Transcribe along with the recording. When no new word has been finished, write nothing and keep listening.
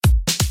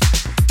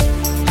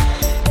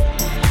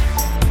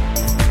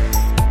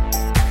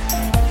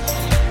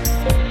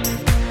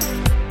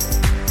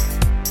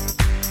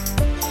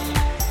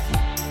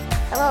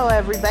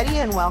everybody,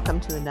 and welcome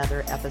to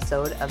another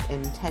episode of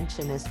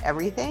Intention is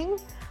Everything.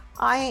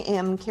 I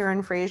am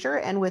Karen Frazier,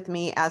 and with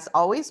me, as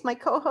always, my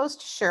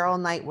co-host Cheryl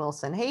Knight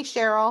Wilson. Hey,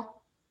 Cheryl.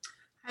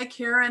 Hi,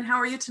 Karen. How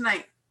are you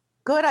tonight?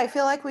 Good. I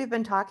feel like we've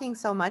been talking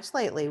so much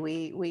lately.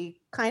 We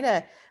kind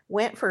of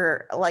went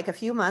for like a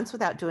few months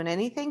without doing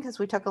anything because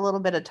we took a little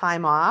bit of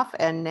time off,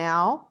 and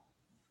now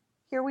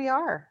here we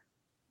are.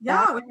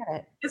 Yeah,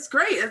 it's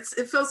great.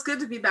 It feels good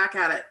to be back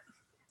at it.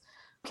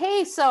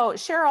 Okay, so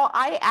Cheryl,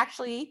 I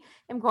actually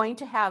am going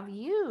to have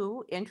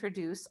you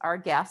introduce our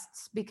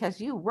guests because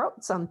you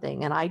wrote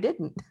something and I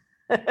didn't.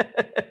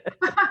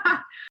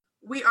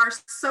 We are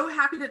so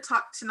happy to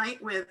talk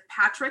tonight with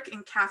Patrick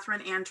and Catherine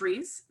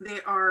Andrees.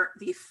 They are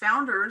the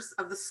founders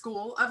of the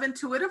School of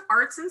Intuitive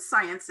Arts and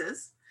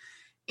Sciences,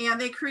 and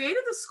they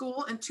created the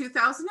school in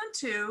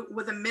 2002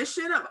 with a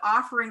mission of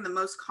offering the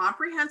most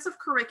comprehensive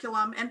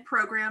curriculum and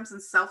programs in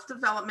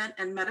self-development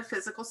and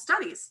metaphysical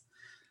studies.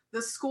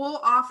 The school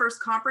offers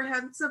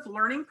comprehensive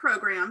learning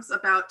programs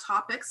about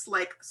topics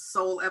like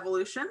soul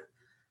evolution,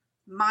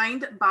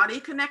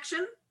 mind-body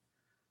connection,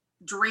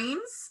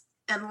 dreams,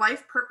 and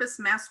life purpose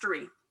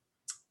mastery.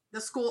 The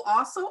school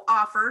also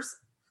offers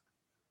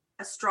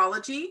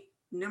astrology,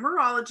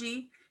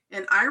 numerology,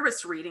 and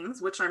iris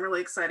readings, which I'm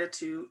really excited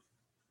to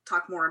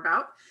talk more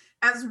about,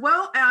 as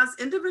well as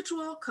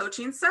individual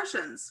coaching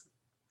sessions.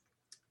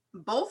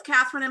 Both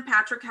Catherine and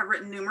Patrick have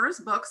written numerous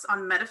books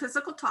on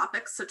metaphysical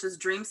topics such as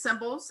dream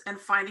symbols and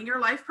finding your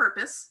life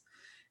purpose.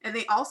 And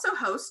they also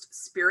host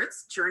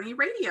Spirit's Journey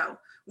Radio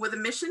with a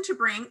mission to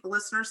bring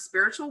listeners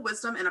spiritual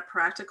wisdom in a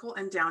practical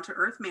and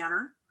down-to-earth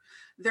manner.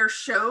 Their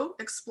show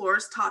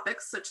explores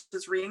topics such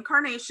as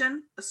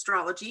reincarnation,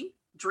 astrology,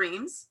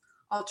 dreams,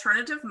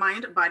 alternative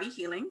mind-body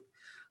healing,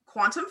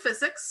 quantum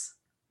physics,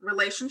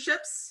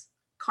 relationships,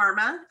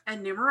 karma,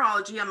 and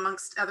numerology,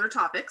 amongst other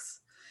topics.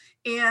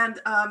 And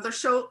the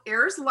show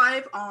airs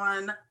live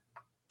on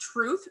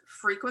Truth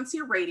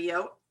Frequency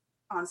Radio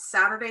on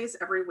Saturdays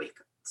every week.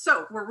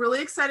 So we're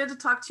really excited to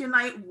talk to you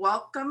tonight.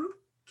 Welcome,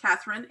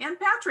 Catherine and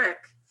Patrick.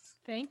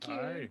 Thank you.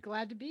 Hi.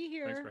 Glad to be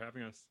here. Thanks for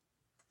having us.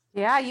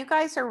 Yeah, you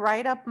guys are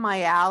right up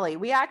my alley.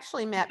 We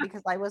actually met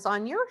because I was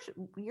on your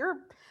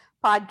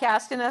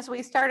podcast, and as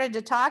we started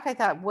to talk, I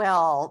thought,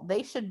 well,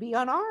 they should be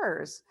on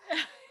ours.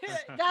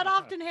 That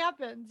often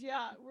happens.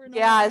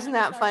 Yeah. Isn't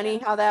that funny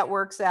how that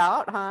works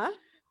out, huh?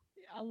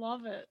 I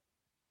love it.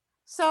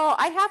 So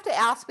I have to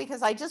ask,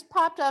 because I just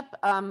popped up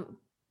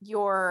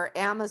your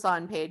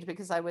Amazon page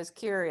because I was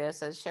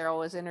curious as Cheryl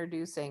was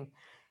introducing,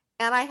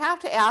 and I have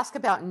to ask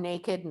about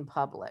naked in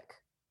public.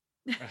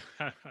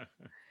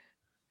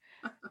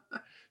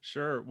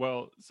 Sure.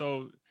 Well,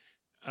 so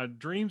a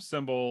dream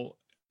symbol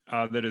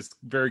that is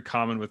very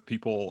common with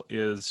people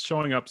is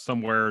showing up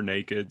somewhere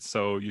naked.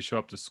 So you show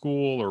up to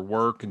school or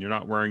work and you're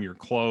not wearing your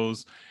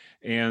clothes.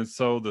 And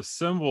so the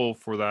symbol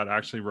for that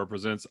actually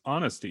represents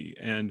honesty.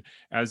 And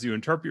as you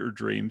interpret your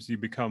dreams, you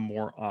become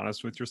more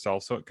honest with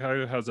yourself. So it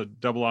kind of has a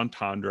double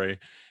entendre.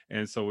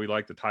 And so we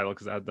like the title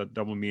because it had that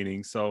double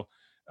meaning. So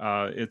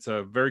it's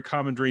a very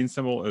common dream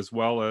symbol, as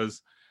well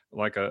as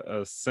like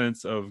a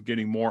sense of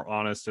getting more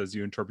honest as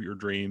you interpret your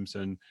dreams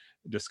and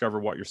discover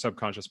what your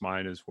subconscious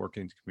mind is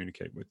working to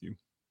communicate with you.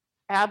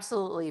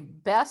 Absolutely.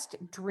 Best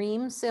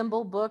dream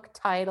symbol book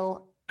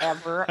title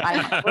ever.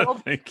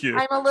 Thank you.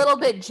 I'm a little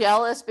bit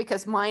jealous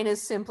because mine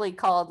is simply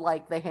called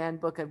like the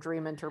Handbook of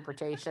Dream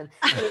Interpretation.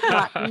 It's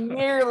not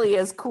nearly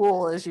as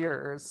cool as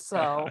yours.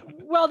 So,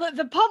 well,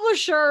 the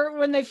publisher,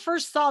 when they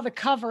first saw the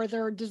cover,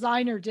 their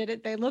designer did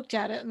it. They looked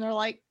at it and they're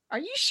like, "Are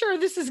you sure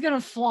this is going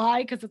to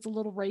fly? Because it's a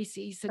little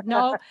racy." He said,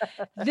 "No,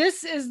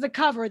 this is the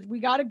cover.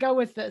 We got to go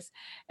with this."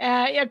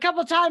 A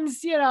couple of times,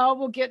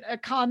 we'll get a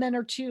comment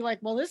or two like,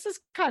 "Well, this is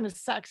kind of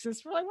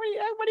sexist." We're like,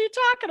 what are you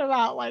talking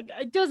about? Like,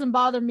 it doesn't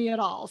bother me at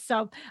all.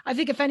 So I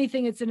think if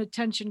anything, it's an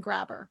attention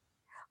grabber.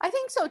 I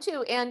think so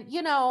too. And,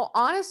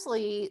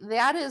 honestly,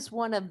 that is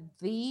one of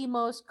the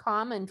most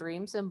common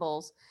dream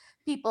symbols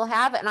people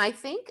have. And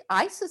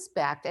I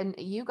suspect, and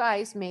you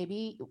guys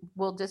maybe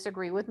will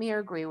disagree with me or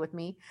agree with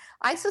me,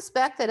 I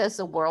suspect that as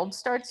the world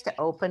starts to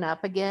open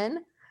up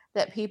again,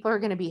 that people are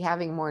going to be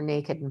having more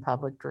naked in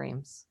public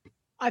dreams.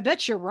 I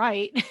bet you're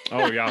right.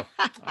 Oh, yeah,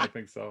 I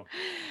think so.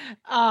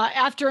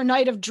 After a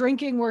night of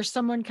drinking where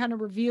someone kind of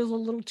reveals a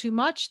little too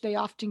much, they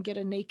often get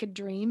a naked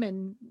dream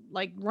and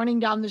like running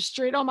down the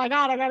street. "Oh my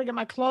God, I got to get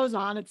my clothes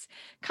on." It's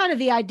kind of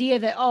the idea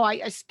that,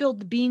 I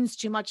spilled the beans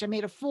too much. I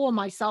made a fool of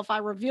myself. I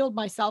revealed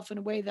myself in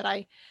a way that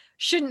I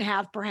shouldn't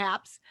have,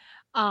 perhaps.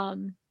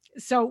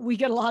 So we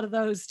get a lot of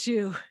those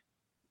too.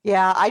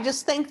 Yeah, I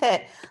just think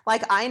that,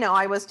 like, I know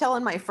I was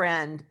telling my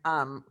friend,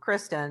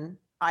 Kristen,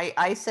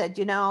 I said,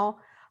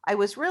 I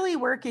was really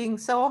working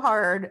so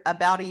hard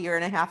about a year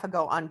and a half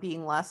ago on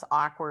being less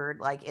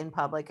awkward, like in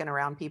public and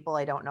around people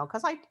I don't know,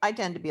 because I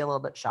tend to be a little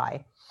bit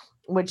shy.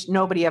 which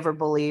nobody ever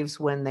believes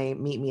when they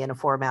meet me in a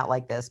format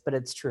like this, but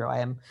it's true. I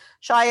am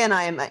shy and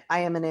I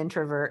am an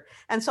introvert.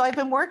 And so I've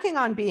been working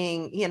on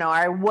being,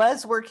 I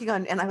was working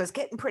on, and I was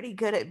getting pretty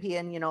good at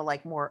being,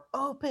 like more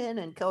open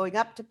and going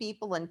up to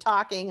people and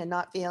talking and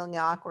not feeling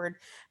awkward.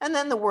 And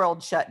then the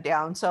world shut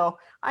down. So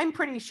I'm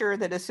pretty sure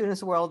that as soon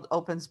as the world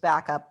opens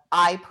back up,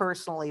 I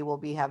personally will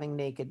be having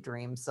naked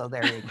dreams. So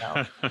there you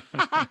go.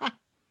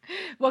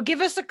 Well,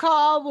 give us a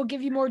call. We'll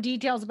give you more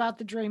details about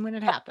the dream when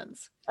it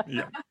happens.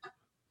 Yeah.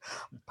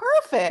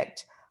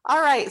 Perfect. All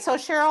right. So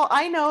Cheryl,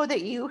 I know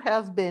that you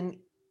have been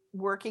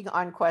working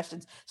on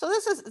questions. So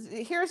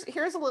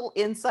here's a little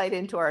insight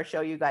into our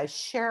show, you guys.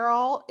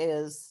 Cheryl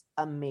is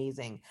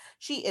amazing.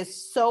 She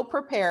is so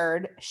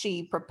prepared.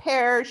 She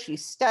prepares, she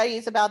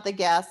studies about the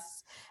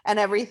guests and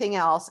everything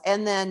else.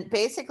 And then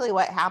basically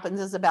what happens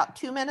is about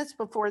 2 minutes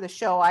before the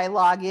show, I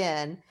log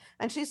in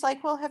and she's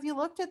like, well, have you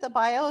looked at the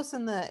bios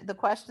and the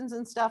questions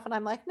and stuff? And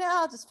I'm like, no,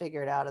 I'll just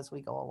figure it out as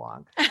we go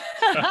along.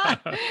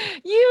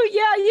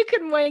 You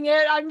can wing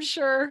it, I'm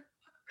sure.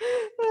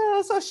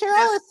 So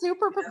Cheryl is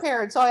super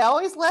prepared. So I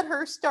always let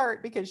her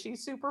start because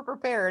she's super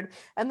prepared.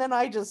 And then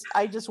I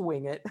just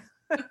wing it.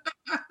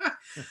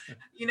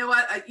 You know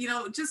what?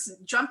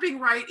 Just jumping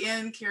right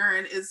in,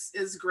 Karen,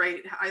 is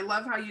great. I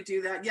love how you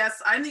do that.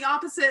 Yes, I'm the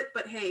opposite,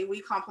 but hey,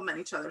 we complement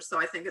each other. So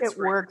I think it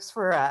works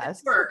for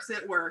us.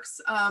 It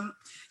works.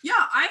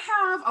 I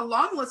have a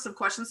long list of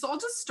questions. So I'll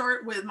just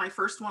start with my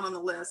first one on the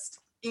list.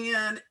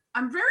 And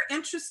I'm very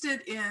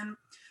interested in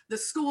the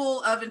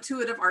School of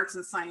Intuitive Arts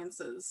and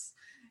Sciences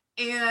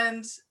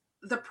and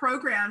the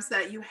programs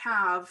that you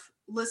have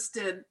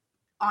listed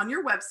on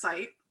your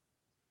website.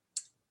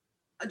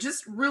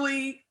 Just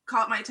really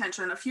caught my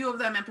attention, a few of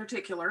them in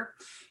particular.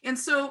 And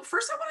so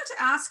first I wanted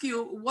to ask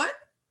you, what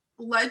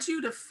led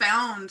you to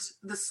found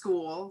the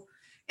school?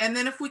 And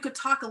then if we could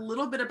talk a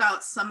little bit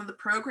about some of the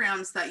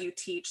programs that you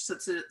teach,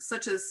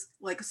 such as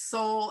like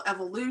Soul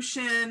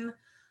Evolution,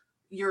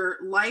 your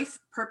Life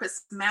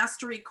Purpose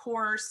Mastery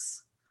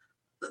course,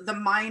 the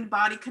Mind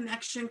Body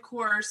Connection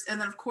course,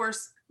 and then of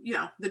course,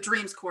 the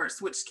Dreams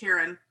course, which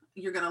Karen,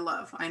 you're going to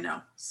love, I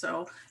know.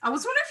 So I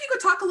was wondering if you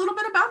could talk a little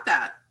bit about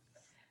that.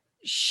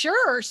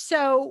 Sure.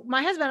 So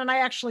my husband and I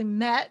actually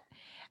met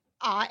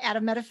at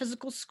a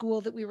metaphysical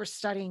school that we were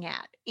studying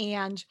at.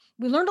 And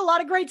we learned a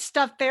lot of great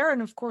stuff there.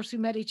 And of course, we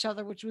met each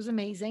other, which was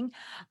amazing.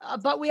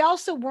 But we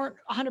also weren't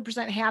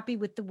 100% happy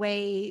with the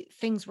way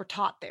things were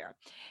taught there.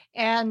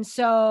 And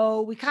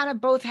so we kind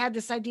of both had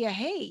this idea,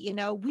 hey,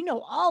 we know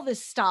all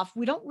this stuff.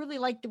 We don't really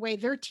like the way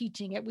they're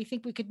teaching it. We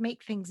think we could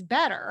make things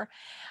better.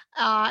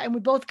 And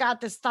we both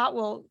got this thought,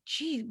 well,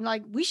 gee,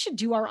 like we should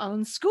do our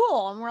own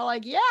school. And we're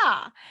like,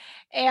 yeah.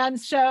 And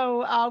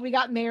so we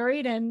got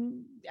married.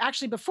 And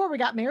actually, before we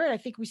got married, I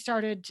think we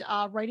started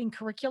writing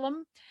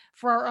curriculum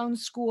for our own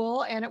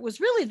school. And it was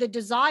really the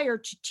desire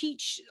to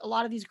teach a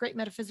lot of these great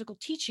metaphysical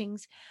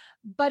teachings,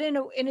 but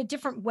in a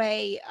different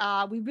way.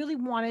 We really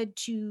wanted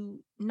to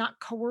not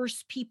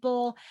coerce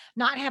people,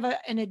 not have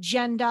an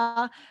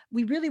agenda.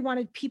 We really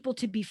wanted people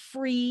to be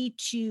free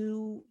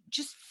to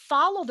just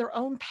follow their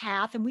own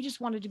path. And we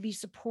just wanted to be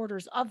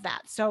supporters of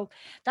that. So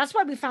that's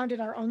why we founded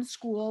our own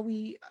school.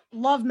 We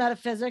love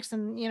metaphysics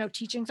and,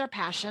 teaching's our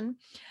passion.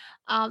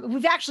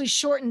 We've actually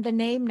shortened the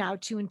name now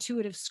to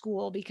Intuitive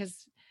School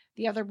because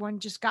the other one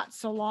just got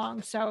so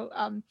long. So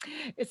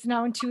it's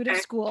now Intuitive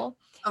School.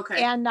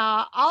 Okay. And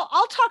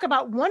I'll talk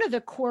about one of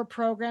the core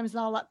programs,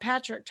 and I'll let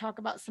Patrick talk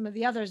about some of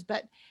the others.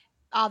 But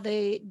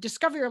the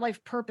Discover Your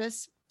Life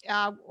Purpose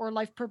or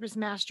Life Purpose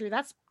Mastery,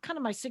 that's kind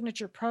of my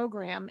signature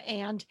program.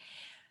 And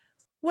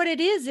what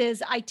it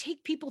is I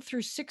take people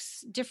through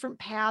 6 different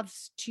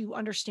paths to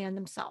understand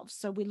themselves.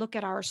 So we look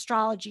at our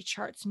astrology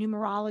charts,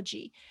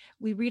 numerology.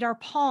 We read our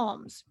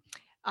palms.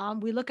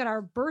 We look at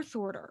our birth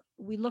order.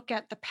 We look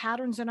at the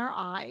patterns in our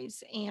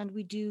eyes, and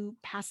we do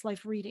past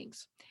life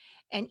readings.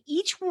 And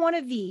each one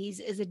of these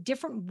is a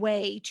different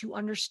way to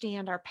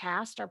understand our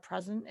past, our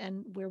present,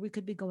 and where we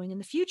could be going in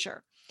the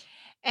future.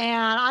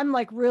 And I'm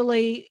like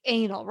really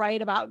anal,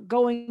 right? About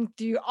going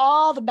through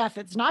all the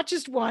methods, not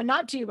just one,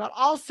 not two, but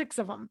all 6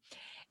 of them.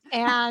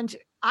 And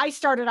I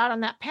started out on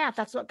that path.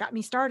 That's what got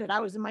me started.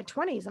 I was in my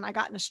 20s and I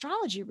got an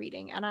astrology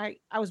reading and I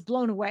was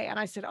blown away. And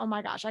I said, oh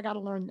my gosh, I got to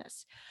learn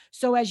this.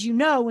 So as you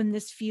know, in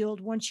this field,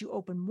 once you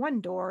open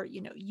one door,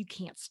 you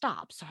can't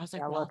stop. So I was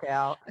like, well, look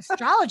out.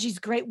 Astrology is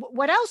great.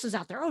 What else is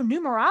out there? Oh,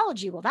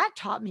 numerology. Well, that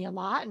taught me a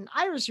lot. And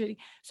iris reading.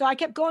 So I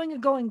kept going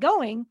and going and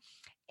going.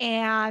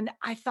 And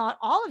I thought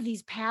all of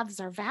these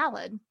paths are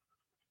valid.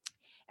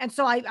 And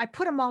so I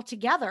put them all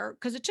together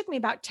because it took me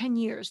about 10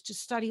 years to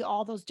study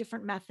all those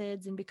different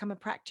methods and become a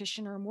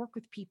practitioner and work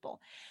with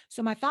people.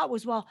 So my thought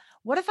was, well,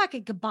 what if I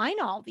could combine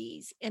all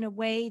these in a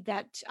way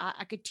that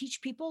I could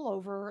teach people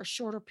over a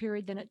shorter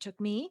period than it took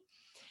me?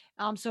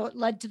 So it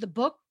led to the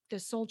book, The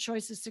Soul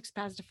Choices, 6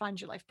 Paths to Find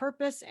Your Life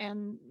Purpose,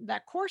 and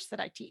that course that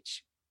I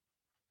teach.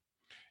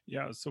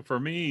 Yeah. So for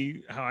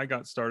me, how I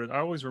got started, I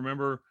always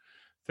remember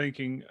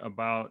thinking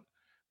about,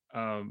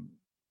 I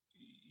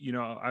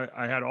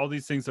had all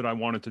these things that I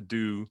wanted to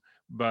do,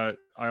 but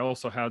I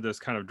also had this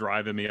kind of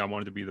drive in me. I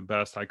wanted to be the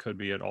best I could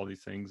be at all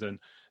these things. And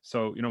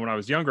so, when I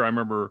was younger, I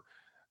remember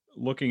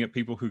looking at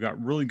people who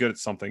got really good at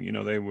something.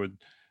 They would,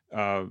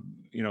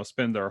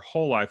 spend their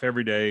whole life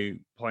every day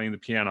playing the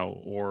piano,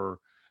 or,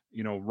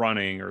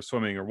 running or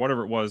swimming or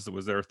whatever it was that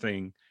was their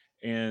thing.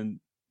 And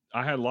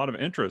I had a lot of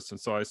interest. And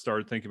so I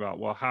started thinking about,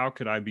 well, how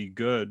could I be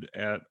good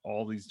at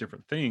all these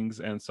different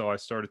things? And so I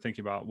started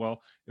thinking about,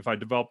 well, if I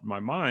developed my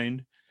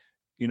mind,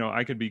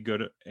 I could be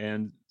good at,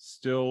 and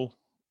still,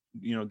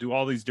 do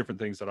all these different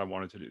things that I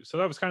wanted to do. So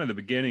that was kind of the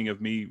beginning of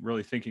me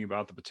really thinking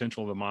about the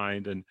potential of the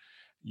mind, and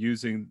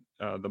using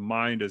the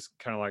mind as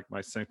kind of like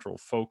my central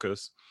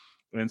focus.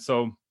 And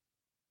so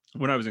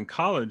when I was in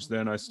college,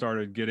 then I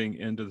started getting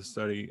into the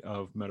study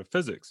of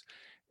metaphysics.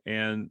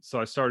 And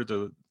so I started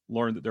to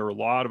learn that there were a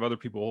lot of other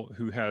people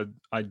who had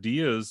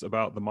ideas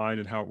about the mind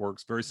and how it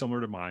works, very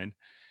similar to mine.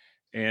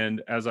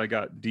 And as I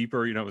got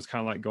deeper, it was kind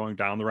of like going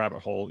down the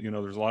rabbit hole.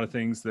 There's a lot of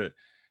things that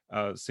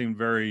seemed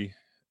very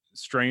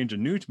strange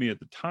and new to me at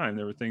the time.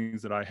 There were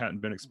things that I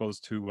hadn't been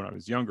exposed to when I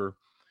was younger.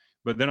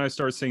 But then I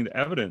started seeing the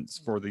evidence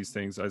for these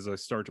things as I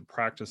started to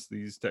practice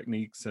these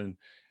techniques, and,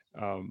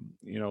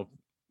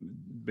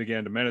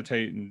 began to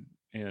meditate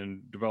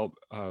and develop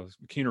a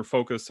keener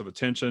focus of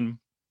attention,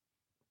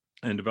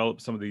 and develop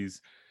some of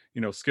these,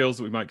 skills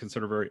that we might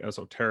consider very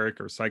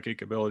esoteric or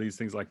psychic abilities,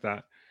 things like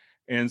that.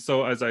 And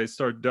so as I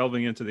started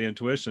delving into the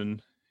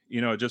intuition,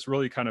 it just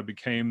really kind of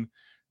became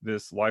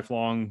this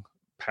lifelong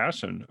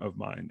passion of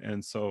mine.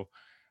 And so,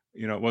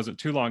 it wasn't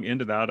too long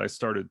into that, I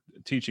started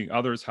teaching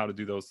others how to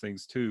do those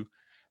things too.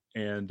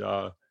 And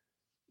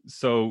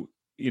so,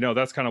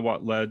 that's kind of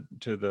what led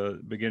to the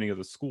beginning of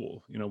the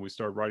school. We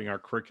started writing our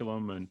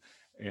curriculum,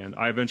 and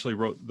I eventually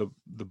wrote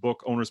the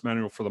book Owner's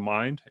Manual for the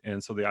Mind.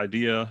 And so the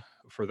idea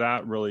for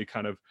that really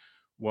kind of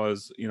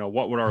was,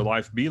 what would our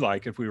life be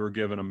like if we were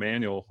given a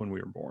manual when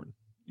we were born?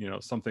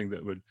 Something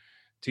that would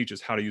teach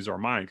us how to use our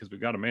mind, because we've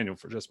got a manual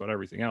for just about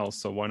everything else.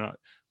 So why not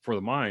for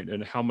the mind?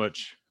 And how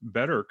much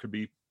better could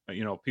be,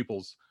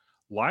 people's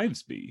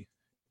lives be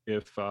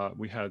if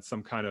we had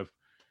some kind of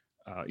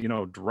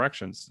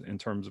directions in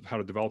terms of how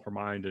to develop our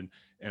mind and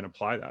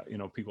apply that.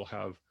 People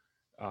have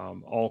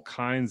all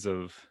kinds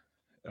of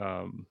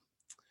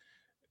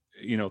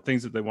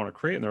things that they want to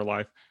create in their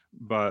life,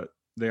 but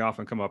they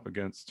often come up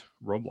against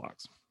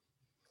roadblocks.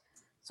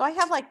 So I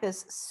have like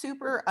this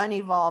super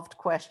unevolved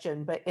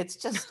question, but it's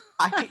just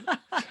I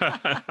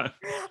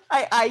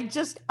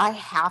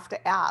have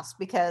to ask,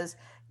 because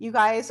you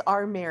guys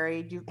are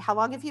married. How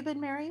long have you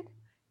been married?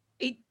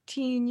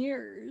 18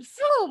 years.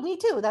 Oh, me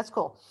too. That's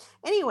cool.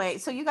 Anyway,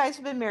 so you guys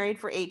have been married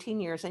for 18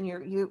 years, and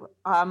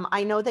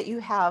I know that you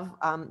have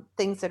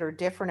things that are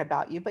different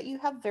about you, but you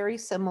have very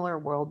similar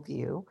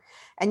worldview,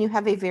 and you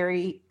have a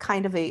very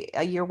kind of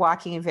you're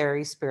walking a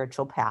very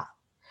spiritual path.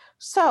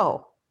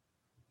 So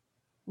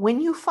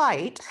when you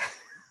fight,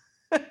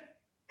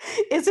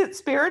 is it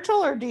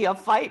spiritual, or do you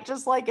fight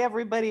just like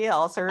everybody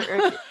else? Or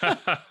I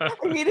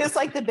mean, it's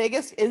like the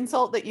biggest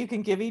insult that you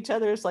can give each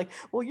other is like,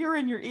 well, you're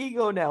in your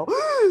ego now.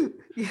 Oh,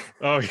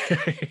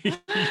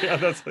 yeah,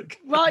 that's like.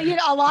 Well,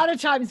 a lot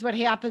of times what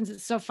happens,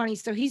 it's so funny.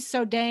 So he's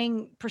so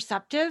dang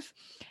perceptive.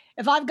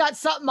 If I've got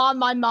something on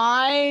my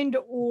mind,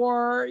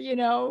 or,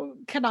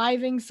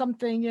 conniving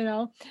something,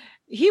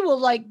 he will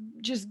like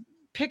just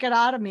pick it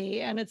out of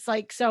me. And it's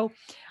like, so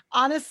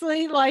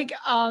honestly, like,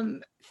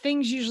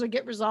 things usually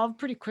get resolved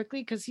pretty quickly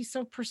because he's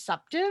so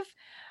perceptive.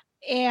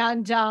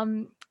 And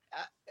I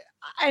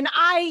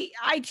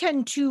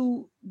tend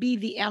to be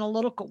the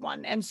analytical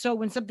one. And so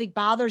when something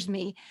bothers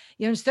me,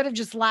 instead of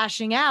just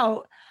lashing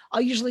out,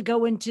 I'll usually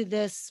go into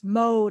this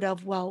mode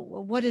of, well,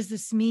 what does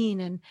this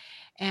mean?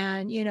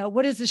 And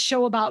what does this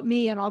show about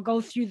me? And I'll go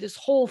through this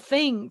whole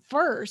thing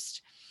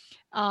first,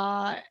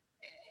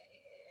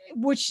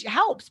 which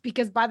helps,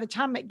 because by the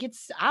time it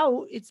gets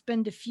out, it's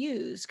been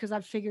diffused because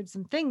I've figured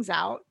some things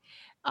out.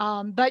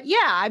 But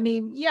yeah, I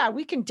mean, yeah,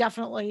 we can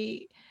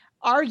definitely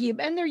argue,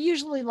 and they're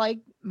usually like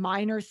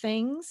minor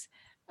things.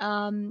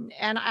 And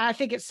I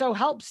think it so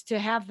helps to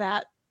have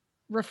that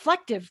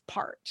reflective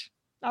part.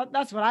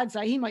 That's what I'd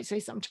say. He might say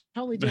something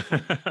totally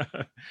different.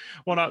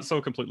 Well, not so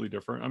completely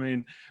different. I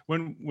mean,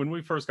 when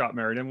we first got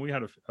married, and we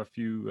had a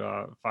few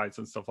fights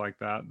and stuff like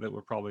that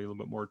were probably a little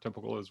bit more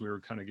typical as we were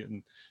kind of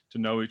getting to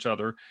know each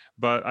other.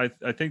 But I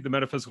think the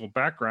metaphysical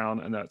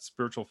background and that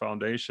spiritual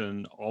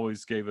foundation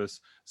always gave us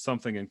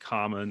something in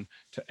common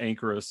to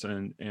anchor us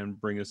and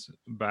bring us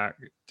back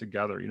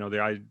together.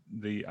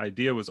 The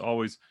idea was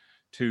always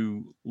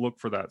to look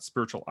for that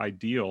spiritual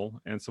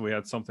ideal. And so we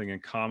had something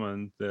in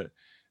common that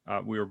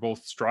we were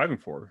both striving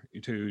for,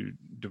 to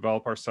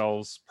develop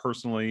ourselves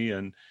personally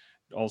and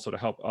also to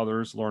help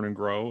others learn and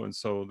grow. And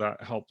so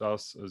that helped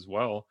us as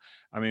well.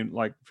 I mean,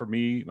 like for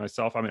me,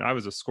 myself, I mean, I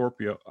was a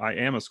Scorpio. I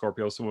am a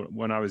Scorpio. So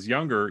when I was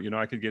younger,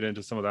 I could get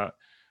into some of that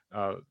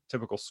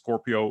typical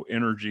Scorpio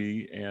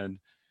energy. And,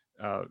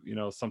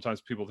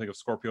 sometimes people think of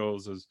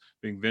Scorpios as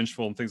being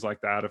vengeful and things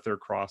like that if they're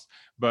crossed.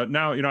 But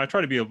now, I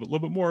try to be a little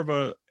bit more of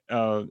a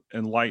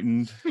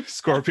enlightened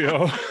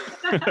Scorpio.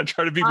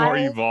 Try to be more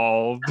I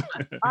evolved.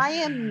 I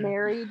am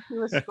married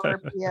to a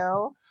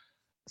Scorpio.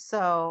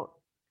 So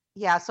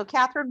yeah. So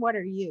Catherine, what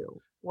are you?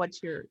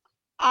 What's your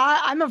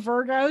I'm a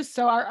Virgo,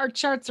 so our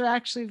charts are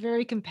actually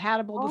very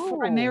compatible.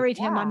 Before I Oh, married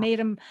him, yeah.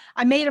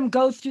 I made him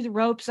go through the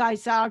ropes. I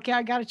said, okay,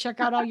 I got to check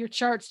out all your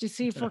charts to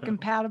see if we're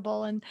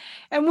compatible, and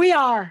we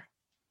are.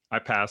 I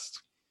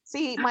passed.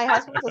 See, my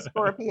husband's a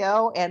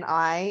Scorpio and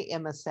I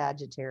am a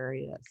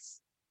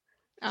Sagittarius.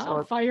 Oh,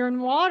 So fire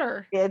and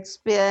water. it's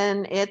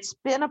been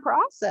a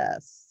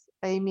process.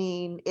 I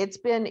mean, it's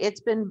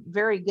been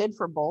very good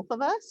for both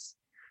of us,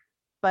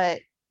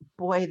 but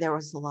boy, there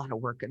was a lot of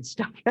work and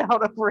stuff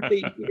out over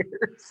the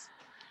years.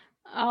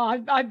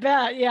 Oh, I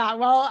bet. Yeah.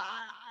 Well,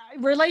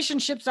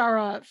 relationships are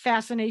a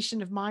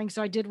fascination of mine.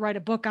 So I did write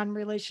a book on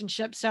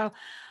relationships. So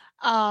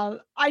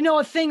I know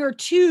a thing or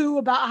two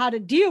about how to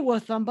deal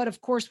with them. But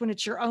of course, when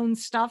it's your own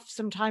stuff,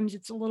 sometimes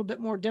it's a little bit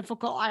more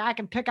difficult. I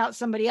can pick out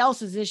somebody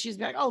else's issues,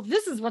 be like, oh,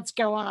 this is what's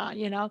going on,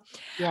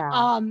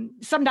 Yeah.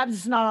 Sometimes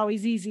it's not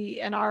always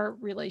easy in our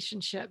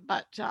relationship,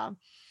 but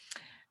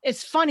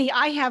it's funny.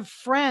 I have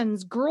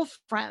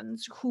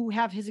girlfriends who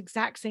have his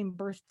exact same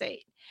birth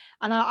date.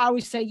 And I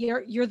always say,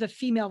 you're the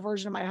female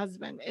version of my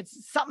husband.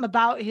 It's something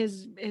about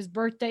his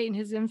birth date and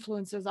his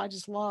influences I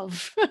just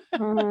love.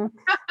 Mhm.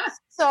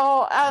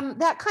 So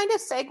that kind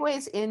of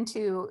segues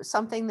into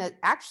something that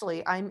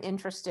actually I'm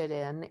interested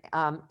in,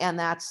 and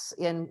that's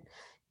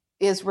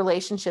is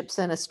relationship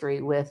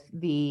synastry with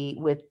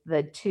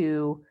the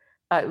two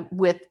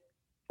with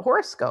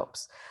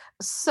horoscopes.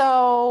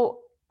 So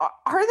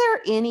are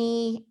there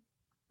any?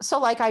 So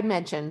like I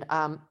mentioned,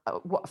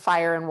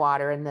 fire and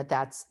water, and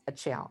that's a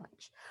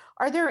challenge.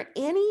 Are there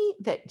any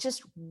that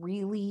just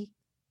really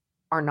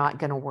are not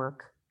going to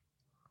work?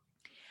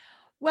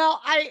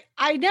 Well,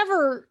 I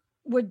never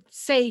would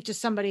say to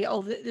somebody,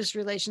 "Oh, this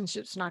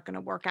relationship's not going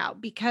to work out,"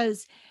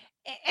 because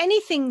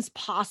anything's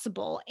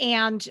possible.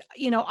 And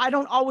I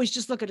don't always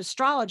just look at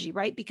astrology,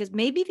 right? Because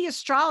maybe the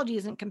astrology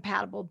isn't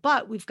compatible,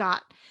 but we've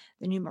got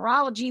the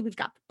numerology, we've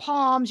got the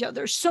palms.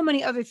 There's so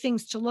many other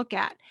things to look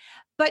at.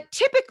 But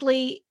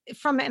typically,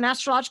 from an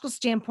astrological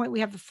standpoint,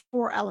 we have the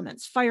four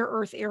elements: fire,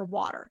 earth, air,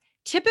 water.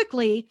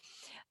 Typically,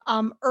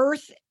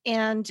 earth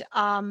and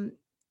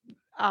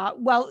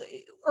well,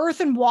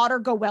 earth and water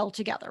go well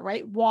together,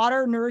 right?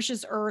 Water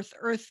nourishes earth,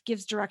 earth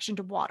gives direction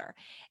to water,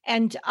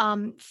 and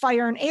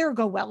fire and air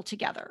go well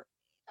together.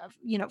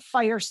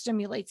 Fire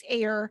stimulates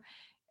air,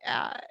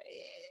 uh,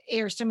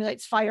 air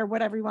stimulates fire,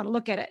 whatever you want to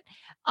look at it.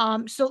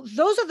 So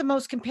those are the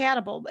most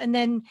compatible, and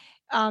then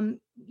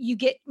you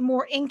get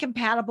more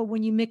incompatible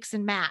when you mix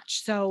and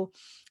match. So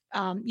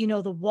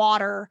the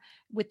water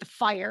with the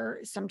fire,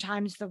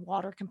 sometimes the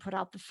water can put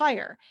out the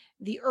fire.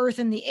 The earth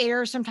and the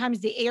air, sometimes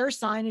the air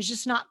sign is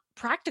just not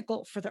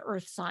practical for the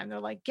earth sign.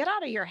 They're like, get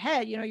out of your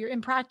head, you're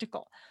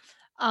impractical.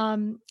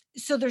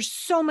 So there's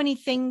so many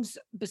things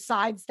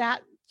besides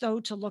that, though,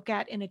 to look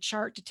at in a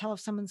chart to tell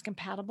if someone's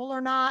compatible or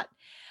not.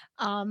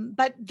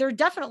 But there are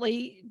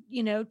definitely,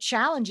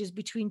 challenges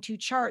between two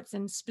charts.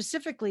 And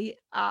specifically,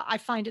 I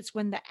find it's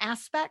when the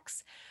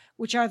aspects,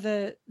 which are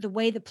the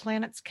way the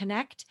planets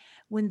connect,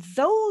 when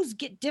those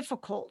get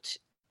difficult,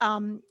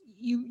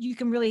 you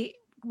can really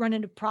run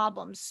into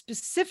problems.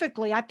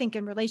 Specifically, I think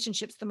in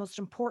relationships, the most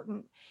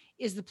important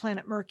is the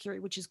planet Mercury,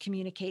 which is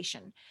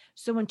communication.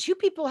 So when two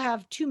people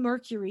have two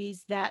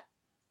Mercuries that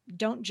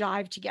don't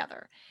jive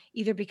together,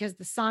 either because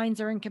the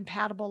signs are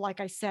incompatible, like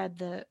I said,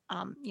 the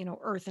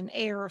earth and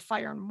air, or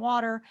fire and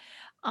water,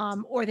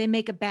 or they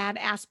make a bad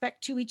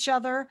aspect to each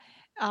other,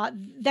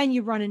 then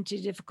you run into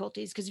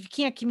difficulties, because if you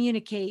can't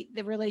communicate,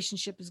 the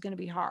relationship is going to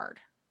be hard.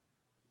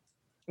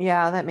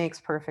 Yeah, that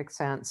makes perfect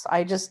sense.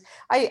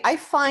 I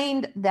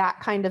find that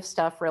kind of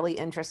stuff really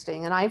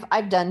interesting, and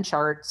I've done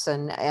charts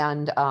and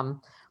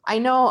I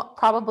know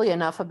probably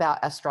enough about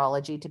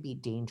astrology to be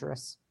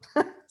dangerous.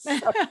 So,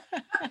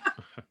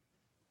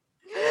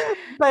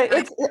 but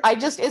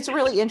it's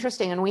really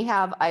interesting, and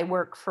I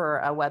work for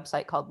a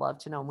website called Love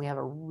to Know, and we have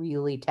a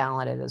really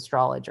talented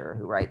astrologer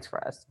who writes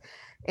for us,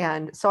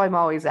 and so I'm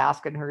always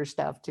asking her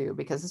stuff too,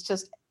 because it's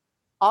just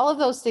all of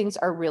those things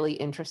are really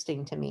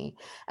interesting to me.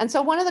 And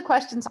so one of the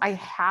questions I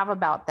have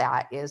about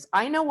that is,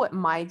 I know what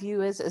my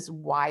view is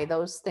why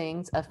those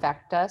things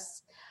affect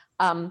us.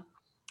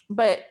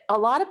 But a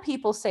lot of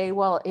people say,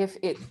 well, if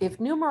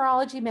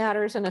numerology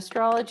matters and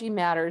astrology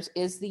matters,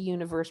 is the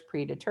universe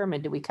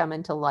predetermined? Do we come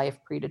into life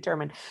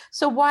predetermined?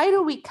 So why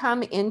do we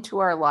come into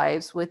our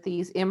lives with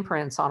these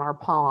imprints on our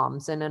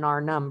palms and in our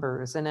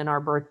numbers and in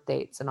our birth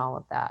dates and all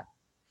of that?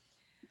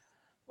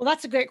 Well,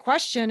 that's a great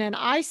question. And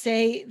I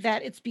say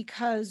that it's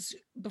because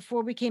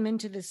before we came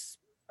into this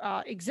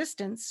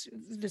existence,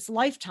 this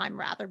lifetime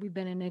rather, we've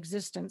been in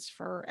existence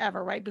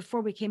forever, right? Before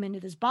we came into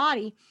this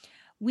body,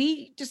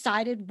 we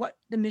decided what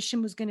the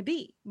mission was going to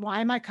be.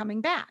 Why am I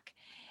coming back?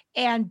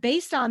 And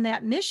based on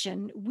that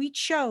mission, we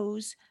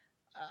chose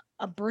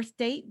a birth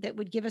date that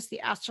would give us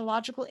the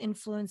astrological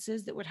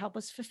influences that would help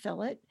us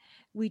fulfill it.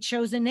 We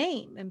chose a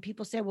name, and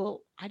people say,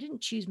 well, I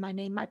didn't choose my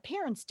name, my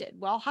parents did.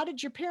 Well, how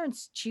did your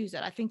parents choose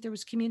it? I think there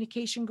was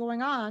communication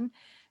going on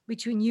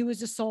between you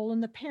as a soul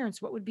and the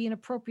parents. What would be an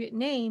appropriate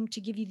name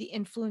to give you the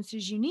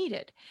influences you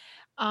needed?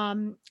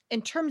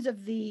 In terms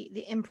of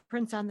the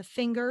imprints on the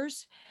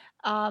fingers,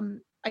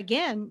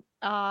 again,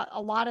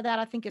 a lot of that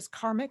I think is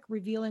karmic,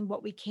 revealing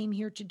what we came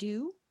here to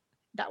do.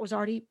 That was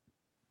already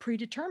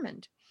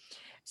predetermined.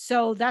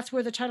 So that's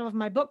where the title of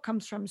my book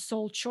comes from,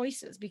 Soul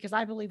Choices, because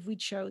I believe we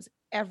chose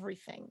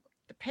everything,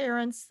 the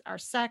parents, our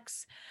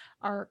sex,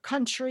 our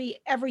country,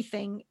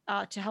 everything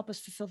to help us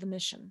fulfill the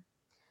mission.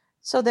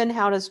 So then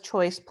how does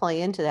choice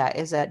play into that?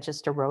 Is that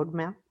just a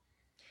roadmap?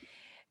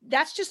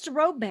 That's just a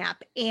roadmap.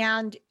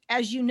 And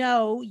as you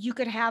know, you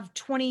could have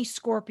 20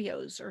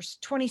 Scorpios or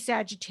 20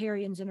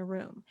 Sagittarians in a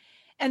room,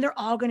 and they're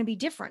all going to be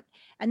different.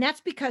 And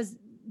that's because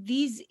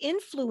these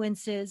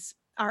influences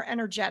are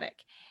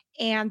energetic,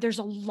 and there's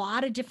a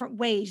lot of different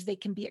ways they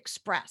can be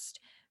expressed.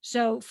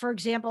 So, for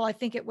example, I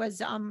think it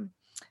was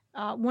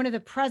one of the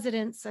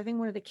presidents, I think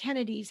one of the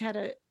Kennedys had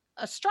a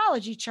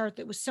astrology chart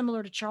that was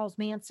similar to Charles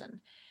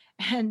Manson,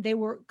 and they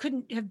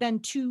couldn't have been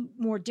two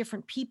more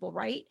different people,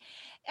 right?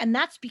 And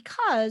that's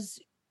because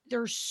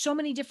there's so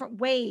many different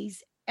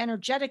ways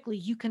energetically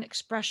you can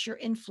express your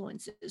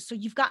influences. So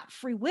you've got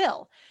free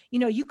will.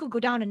 You could go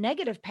down a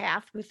negative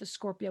path with the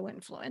Scorpio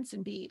influence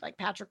and be, like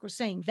Patrick was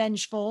saying,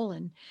 vengeful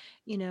and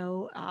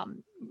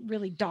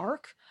really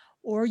dark,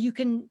 or you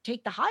can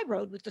take the high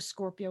road with the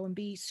Scorpio and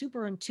be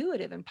super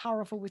intuitive and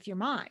powerful with your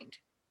mind.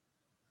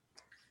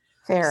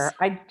 Fair.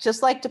 I'd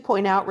just like to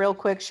point out real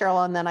quick,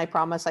 Cheryl, and then I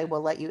promise I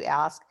will let you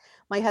ask.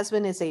 My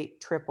husband is a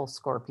triple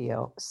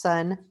Scorpio,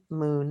 sun,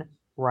 moon,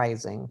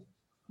 rising.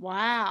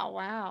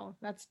 Wow.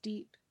 That's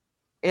deep.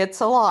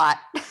 It's a lot.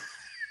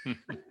 He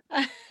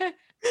does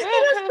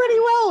pretty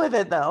well with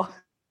it, though.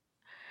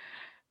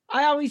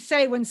 I always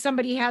say when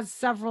somebody has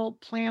several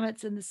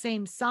planets in the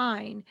same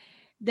sign,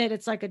 that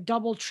it's like a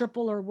double,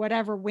 triple, or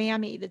whatever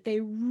whammy, that they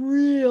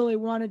really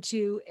wanted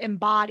to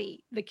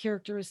embody the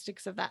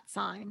characteristics of that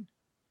sign.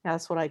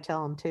 That's what I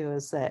tell him too,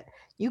 is that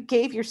you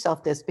gave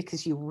yourself this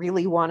because you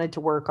really wanted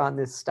to work on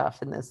this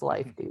stuff in this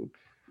life, dude.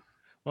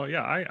 Well,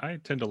 yeah, I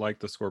tend to like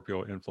the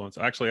Scorpio influence.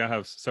 Actually, I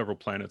have several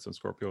planets in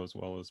Scorpio as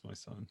well as my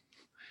sun.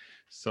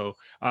 So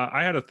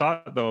I had a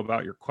thought, though,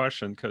 about your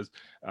question, because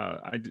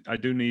I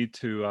do need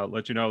to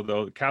let you know,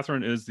 though,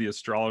 Catherine is the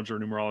astrologer,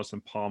 numerologist,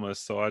 and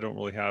palmist. So I don't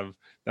really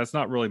that's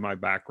not really my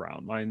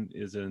background. Mine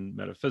is in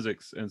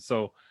metaphysics. And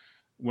so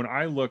when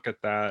I look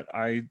at that,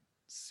 I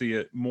see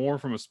it more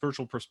from a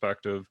spiritual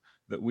perspective,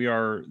 that we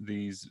are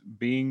these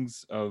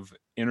beings of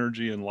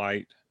energy and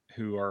light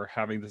who are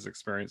having this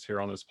experience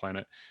here on this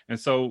planet. And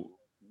so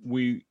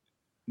we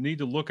need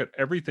to look at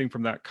everything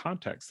from that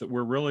context, that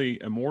we're really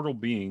immortal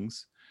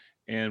beings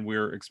and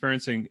we're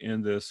experiencing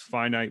in this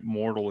finite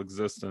mortal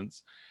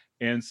existence.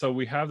 And so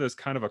we have this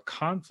kind of a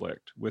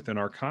conflict within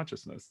our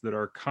consciousness, that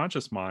our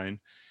conscious mind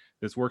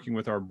that's working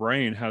with our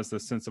brain has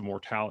this sense of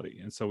mortality.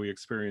 And so we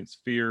experience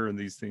fear and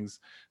these things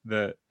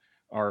that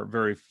are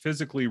very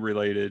physically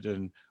related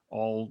and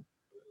all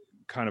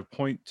kind of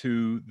point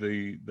to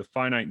the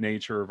finite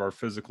nature of our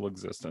physical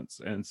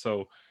existence. And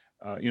so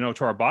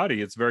to our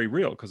body, it's very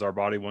real, because our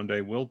body one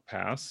day will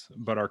pass,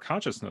 but our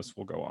consciousness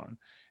will go on.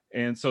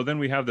 And so then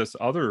we have this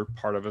other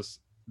part of us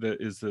that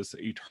is this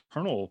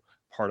eternal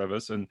part of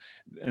us. And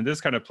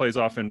this kind of plays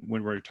off in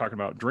when we're talking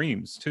about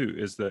dreams too,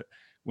 is that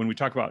when we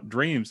talk about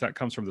dreams, that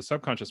comes from the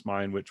subconscious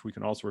mind, which we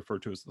can also refer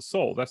to as the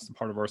soul. That's the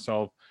part of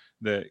ourselves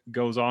that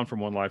goes on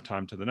from one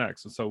lifetime to the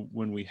next. And so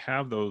when we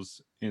have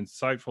those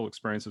insightful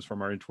experiences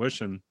from our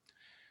intuition,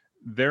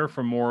 they're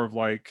from more of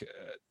like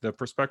the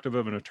perspective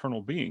of an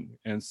eternal being.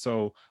 And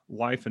so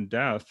life and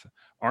death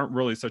aren't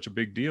really such a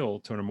big deal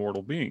to an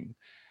immortal being.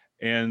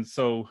 And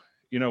so,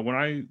 when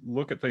I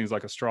look at things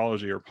like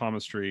astrology or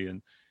palmistry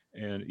and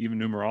even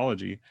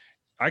numerology,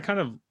 I kind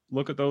of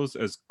look at those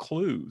as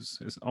clues.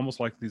 It's almost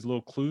like these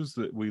little clues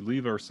that we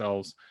leave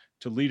ourselves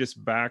to lead us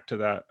back to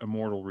that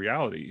immortal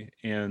reality.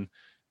 And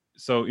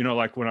so,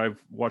 like when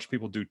I've watched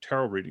people do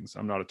tarot readings,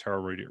 I'm not a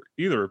tarot reader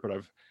either, but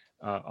I've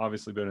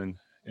obviously been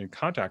in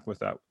contact with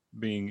that,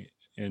 being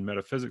in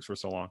metaphysics for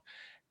so long.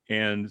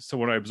 And so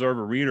when I observe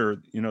a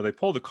reader, they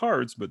pull the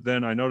cards, but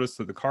then I notice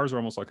that the cards are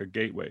almost like a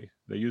gateway.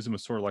 They use them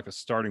as sort of like a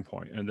starting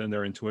point, and then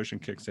their intuition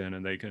kicks in,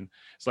 and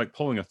it's like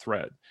pulling a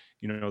thread,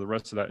 the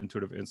rest of that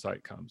intuitive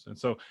insight comes. And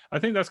so I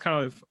think that's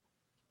kind of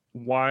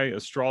why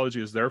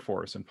astrology is there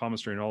for us, and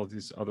palmistry and all of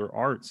these other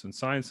arts and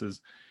sciences,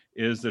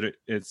 is that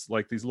it's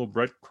like these little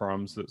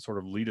breadcrumbs that sort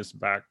of lead us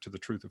back to the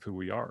truth of who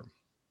we are.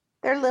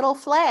 They're little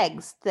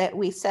flags that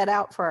we set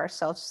out for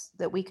ourselves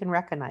that we can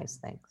recognize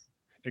things.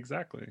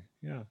 Exactly.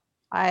 Yeah.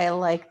 I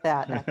like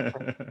that.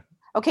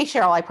 Okay,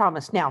 Cheryl, I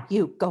promise. Now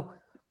you go.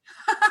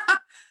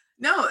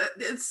 No,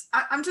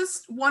 I'm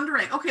just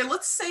wondering, okay,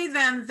 let's say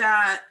then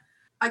that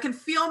I can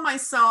feel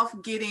myself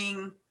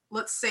getting,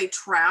 let's say,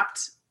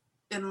 trapped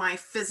in my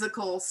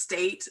physical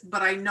state,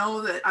 but I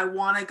know that I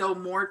want to go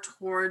more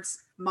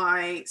towards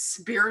my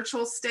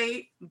spiritual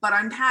state, but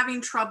I'm having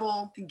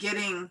trouble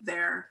getting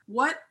there.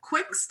 What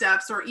quick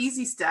steps or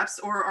easy steps,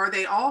 or are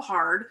they all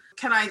hard,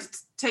 can I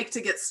take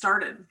to get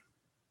started?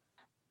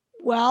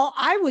 Well,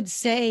 I would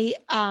say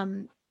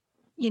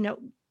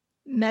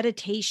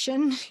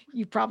meditation.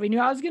 You probably knew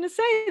I was going to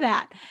say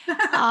that.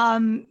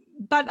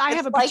 But I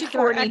have It's a like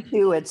particular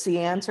 42. It's the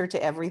answer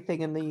to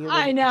everything in the universe.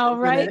 I know, isn't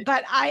right? it?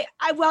 But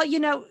well,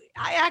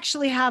 I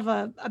actually have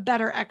a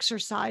better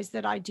exercise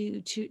that I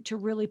do to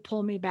really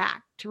pull me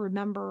back to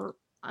remember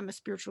I'm a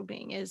spiritual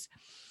being. Is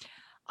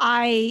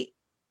I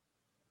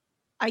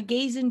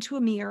gaze into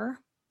a mirror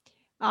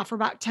for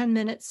about 10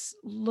 minutes,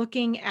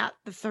 looking at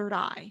the third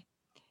eye.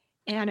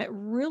 And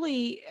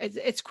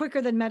it's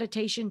quicker than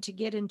meditation to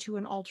get into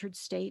an altered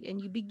state.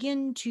 And you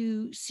begin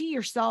to see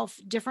yourself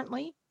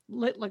differently,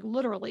 like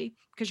literally,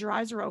 because your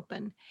eyes are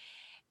open.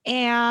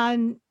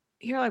 And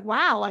you're like,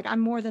 wow, like I'm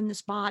more than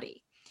this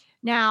body.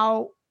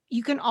 Now,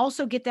 you can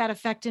also get that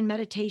effect in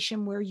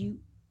meditation where you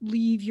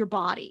leave your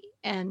body,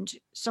 and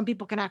some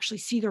people can actually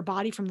see their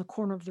body from the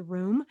corner of the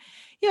room.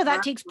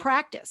 That takes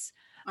practice.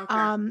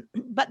 Okay.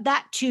 But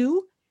that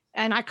too,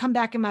 and I come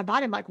back in my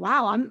body, I'm like,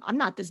 wow, I'm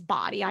not this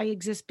body. I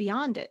exist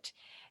beyond it.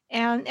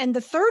 And the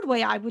third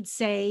way I would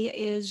say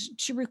is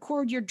to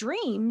record your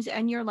dreams,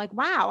 and you're like,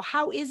 wow,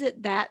 how is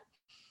it that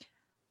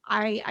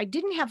I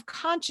didn't have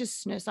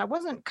consciousness. I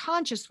wasn't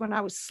conscious when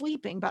I was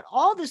sleeping, but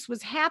all this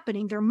was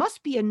happening. There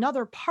must be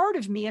another part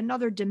of me,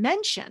 another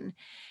dimension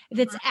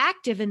that's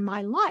active in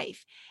my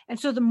life. And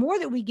so the more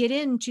that we get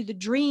into the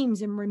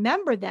dreams and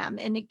remember them,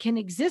 and it can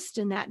exist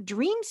in that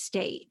dream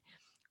state,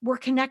 we're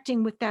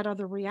connecting with that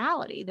other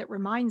reality that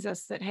reminds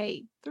us that,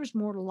 hey, there's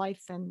more to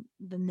life than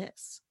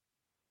this.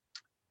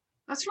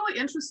 That's really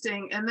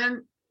interesting. And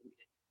then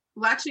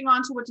latching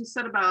on to what you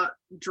said about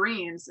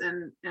dreams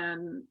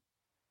and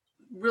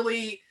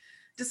really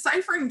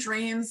deciphering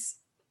dreams.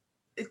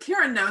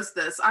 Karen knows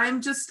this.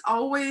 I'm just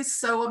always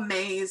so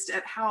amazed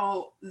at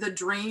how the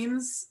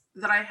dreams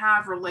that I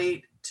have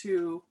relate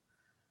to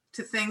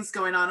things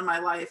going on in my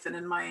life and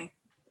in my,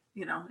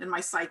 in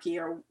my psyche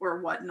or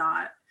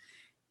whatnot.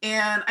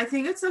 And I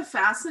think it's a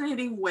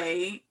fascinating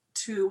way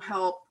to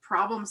help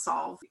problem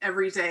solve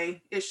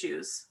everyday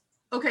issues.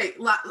 Okay,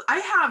 I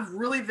have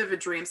really vivid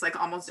dreams like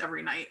almost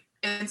every night.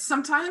 And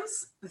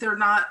sometimes they're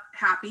not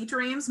happy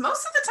dreams.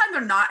 Most of the time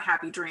they're not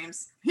happy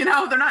dreams. They're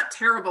not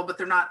terrible, but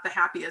they're not the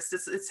happiest.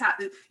 It's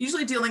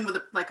usually dealing with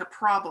like a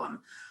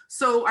problem.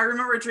 So I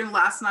remember a dream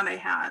last night I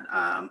had.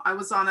 I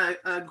was on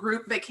a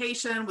group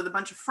vacation with a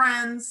bunch of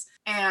friends,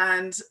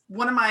 and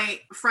one of my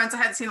friends I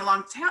hadn't seen in a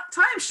long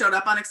time showed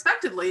up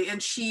unexpectedly,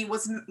 and she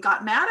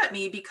got mad at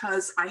me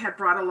because I had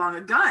brought along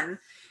a gun.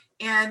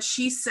 And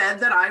she said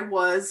that I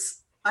was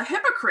a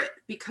hypocrite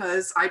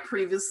because I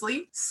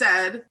previously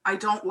said, I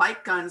don't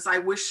like guns. I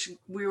wish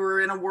we were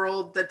in a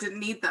world that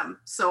didn't need them.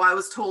 So I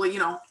was totally,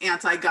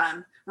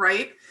 anti-gun,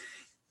 right?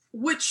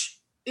 Which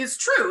is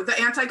true, the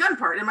anti-gun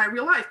part in my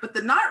real life. But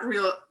the not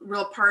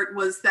real part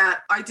was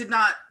that I did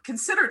not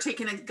consider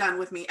taking a gun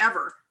with me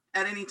ever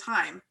at any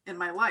time in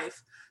my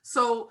life.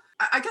 So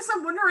I guess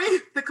I'm wondering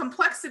the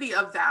complexity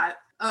of that,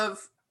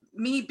 of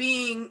me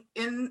being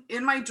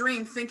in my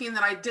dream thinking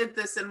that I did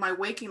this in my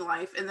waking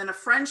life, and then a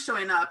friend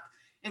showing up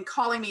and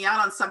calling me out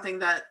on something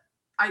that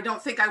I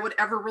don't think I would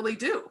ever really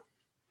do.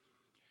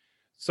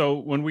 So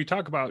when we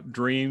talk about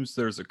dreams,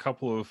 there's a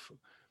couple of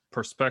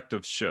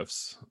perspective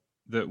shifts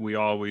that we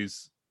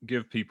always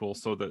give people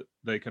so that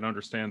they can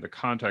understand the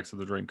context of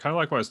the dream. Kind of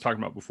like what I was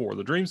talking about before.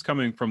 The dream's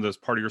coming from this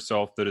part of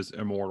yourself that is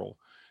immortal.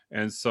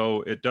 And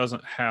so it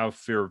doesn't have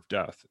fear of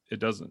death. It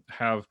doesn't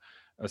have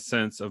a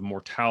sense of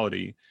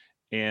mortality.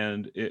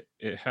 And it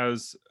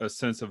has a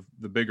sense of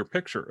the bigger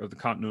picture of the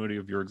continuity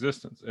of your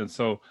existence. And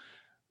so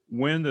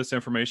when this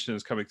information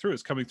is coming through,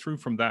 it's coming through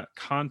from that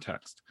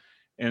context.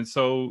 And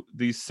so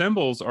these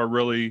symbols are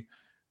really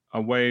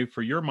a way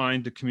for your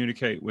mind to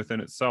communicate within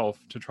itself,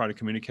 to try to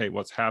communicate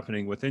what's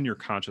happening within your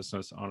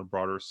consciousness on a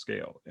broader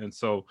scale. And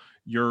so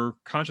your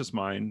conscious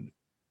mind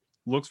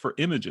looks for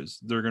images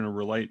that are going to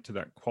relate to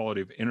that quality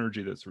of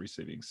energy that's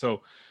receiving.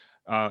 So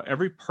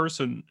every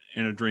person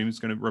in a dream is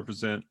going to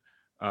represent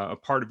a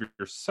part of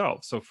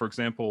yourself. So for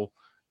example,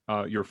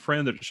 your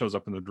friend that shows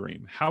up in the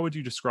dream, how would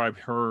you describe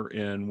her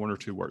in 1 or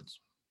 2 words?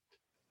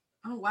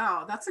 Oh,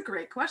 wow. That's a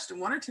great question.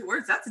 1 or 2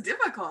 words. That's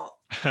difficult.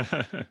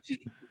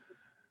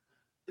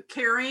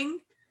 Caring,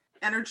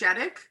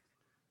 energetic.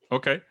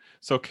 Okay.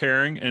 So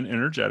caring and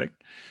energetic.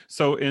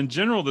 So in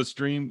general, this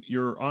dream,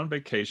 you're on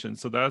vacation.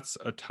 So that's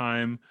a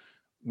time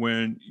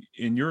when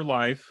in your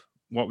life,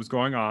 what was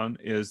going on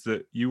is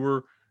that you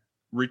were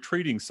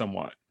retreating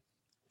somewhat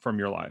from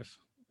your life,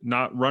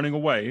 not running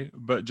away,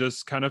 but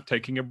just kind of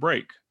taking a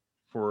break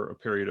for a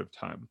period of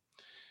time.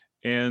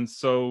 And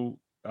so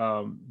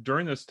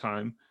during this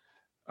time,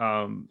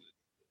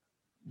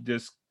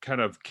 this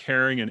kind of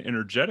caring and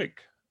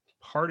energetic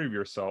part of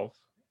yourself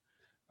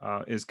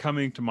is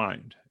coming to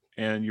mind,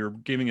 and you're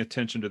giving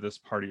attention to this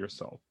part of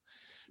yourself.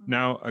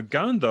 Now, a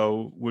gun,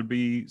 though, would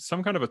be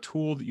some kind of a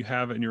tool that you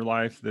have in your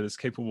life that is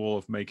capable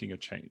of making a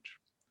change.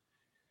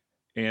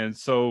 And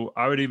so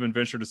I would even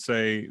venture to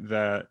say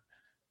that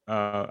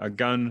a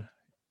gun,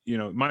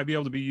 might be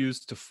able to be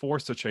used to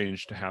force a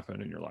change to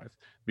happen in your life.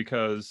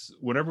 Because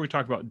whenever we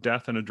talk about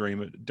death in a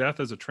dream, death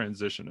is a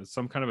transition. It's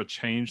some kind of a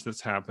change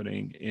that's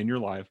happening in your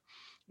life.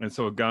 And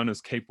so a gun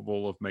is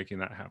capable of making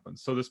that happen.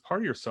 So this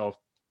part of yourself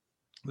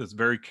that's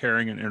very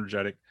caring and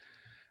energetic,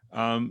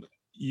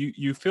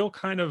 you feel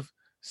kind of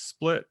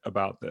split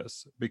about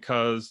this,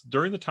 because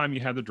during the time you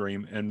had the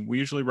dream, and we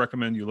usually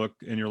recommend you look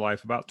in your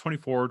life about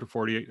 24 to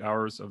 48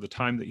 hours of the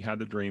time that you had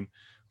the dream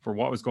for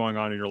what was going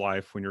on in your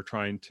life when you're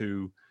trying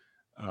to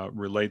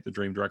relate the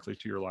dream directly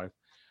to your life.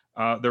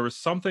 There was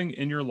something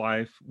in your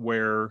life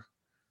where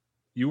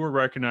you were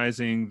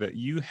recognizing that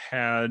you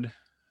had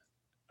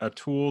a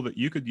tool that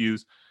you could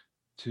use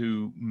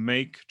to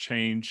make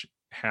change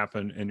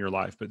happen in your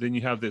life. But then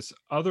you have this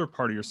other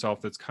part of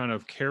yourself that's kind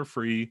of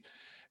carefree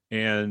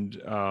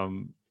and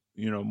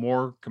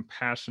more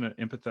compassionate,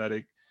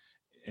 empathetic,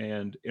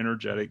 and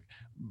energetic.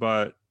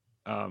 But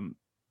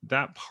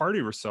that part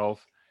of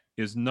yourself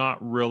is not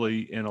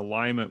really in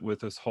alignment with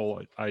this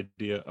whole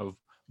idea of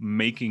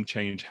making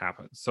change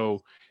happen.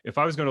 So if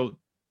I was going to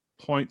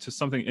point to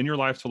something in your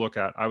life to look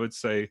at, I would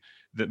say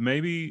that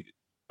maybe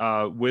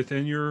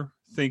within your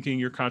thinking,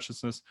 your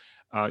consciousness,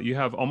 you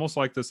have almost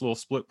like this little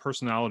split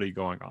personality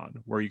going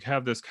on, where you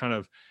have this kind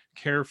of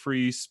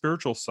carefree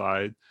spiritual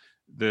side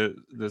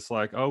that's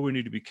like, oh, we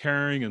need to be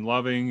caring and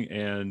loving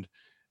and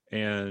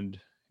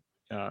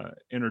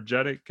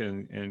energetic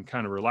and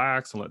kind of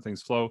relax and let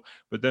things flow.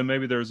 But then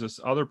maybe there's this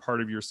other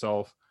part of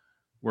yourself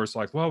where it's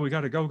like, well, we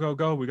got to go,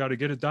 we got to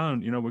get it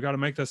done, we got to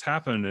make this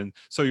happen. And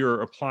so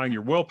you're applying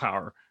your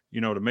willpower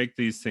to make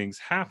these things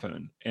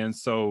happen. And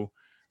so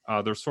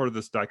there's sort of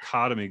this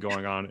dichotomy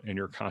going on in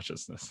your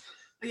consciousness.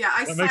 Yeah,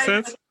 Does that make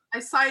sense? I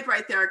sighed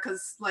right there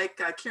because,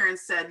 like Karen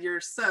said, you're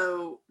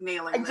so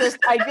nailing I this.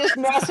 just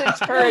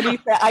messaged her and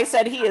I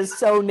said he is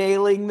so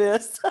nailing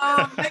this.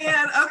 Oh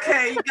man,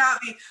 okay, you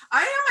got me.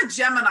 I am a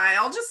Gemini.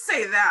 I'll just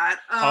say that.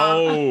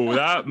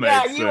 That makes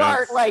sense. Yeah, you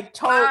are like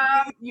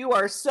you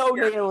are so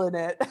nailing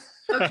it.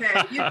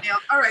 Okay, you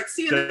nailed. All right,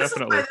 see, this is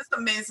Definitely. why this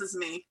amazes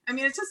me. I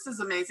mean, it just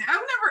is amazing.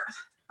 I've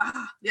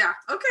never. Yeah.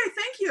 Okay.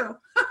 Thank you.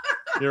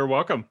 You're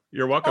welcome.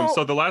 You're welcome. Oh.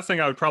 So the last thing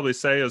I would probably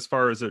say as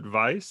far as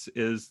advice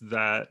is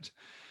that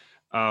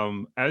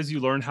as you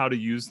learn how to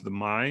use the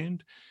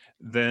mind,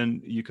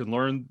 then you can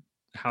learn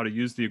how to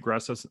use the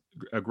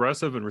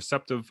aggressive and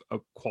receptive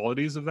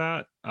qualities of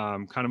that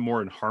kind of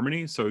more in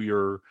harmony. So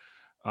you're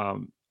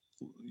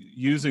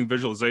using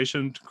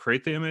visualization to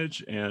create the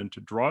image and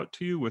to draw it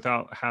to you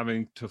without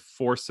having to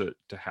force it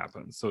to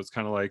happen. So it's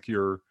kind of like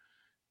you're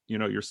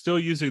still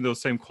using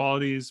those same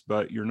qualities,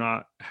 but you're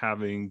not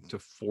having to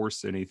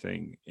force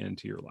anything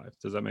into your life.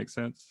 Does that make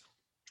sense?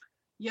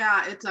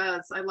 Yeah, it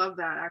does. I love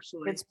that,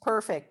 actually. It's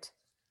perfect.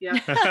 Yeah.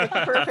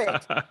 It's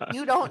perfect.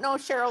 You don't know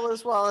Cheryl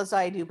as well as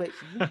I do, but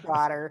you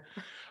got her.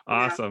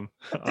 Awesome.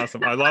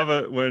 Awesome. I love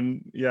it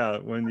when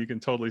you can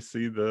totally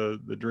see the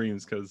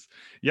dreams, because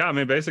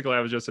basically I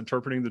was just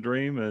interpreting the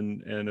dream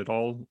and it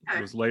all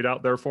was laid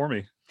out there for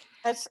me.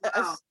 That's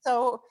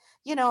so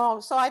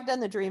I've done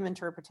the dream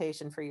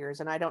interpretation for years,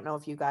 and I don't know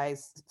if you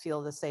guys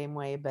feel the same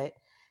way, but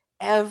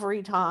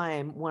every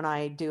time when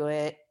I do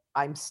it,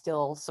 I'm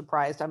still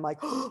surprised. I'm like,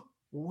 oh,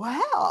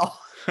 wow.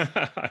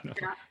 I know.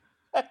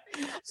 Yeah.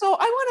 So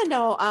I want to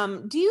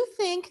know, do you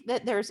think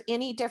that there's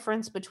any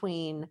difference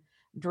between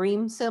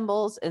dream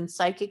symbols and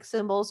psychic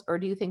symbols, or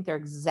do you think they're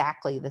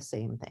exactly the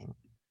same thing?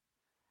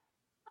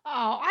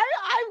 Oh,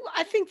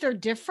 I think they're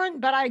different,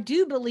 but I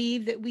do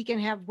believe that we can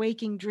have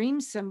waking dream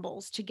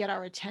symbols to get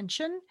our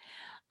attention.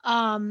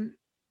 And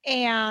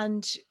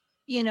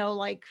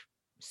like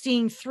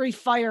seeing 3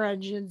 fire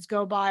engines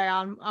go by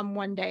on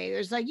one day.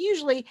 There's like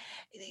usually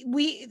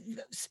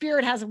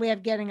spirit has a way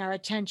of getting our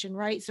attention,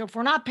 right? So if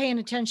we're not paying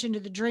attention to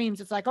the dreams,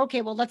 it's like,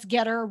 okay, well, let's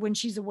get her when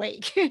she's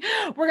awake.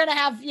 We're gonna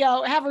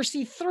have her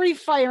see 3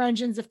 fire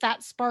engines if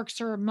that sparks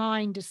her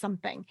mind to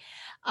something.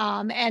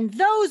 And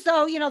those,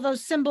 though,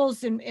 those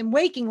symbols in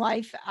waking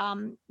life,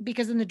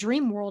 because in the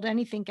dream world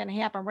anything can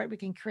happen, right? We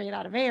can create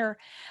out of air.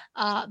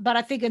 But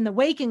I think in the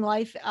waking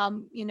life,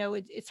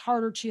 it's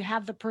harder to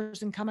have the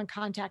person come in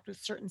contact with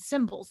certain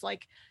symbols.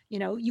 Like,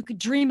 you could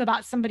dream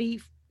about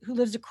somebody who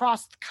lives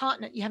across the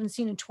continent you haven't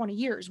seen in 20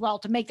 years. Well,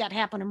 to make that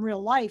happen in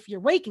real life, your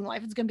waking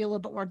life, it's going to be a little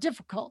bit more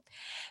difficult.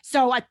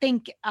 So I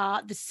think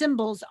the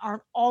symbols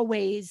aren't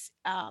always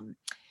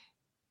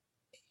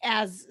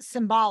as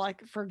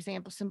symbolic, for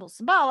example,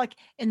 symbolic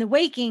in the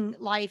waking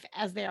life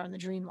as they are in the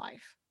dream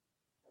life.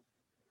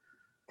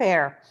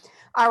 Fair.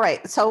 All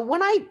right. So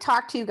when I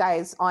talk to you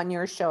guys on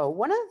your show,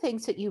 one of the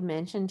things that you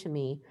mentioned to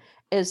me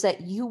is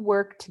that you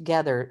work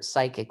together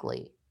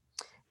psychically.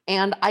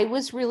 And I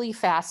was really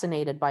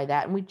fascinated by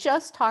that. And we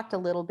just talked a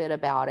little bit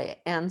about it.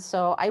 And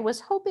so I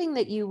was hoping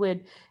that you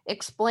would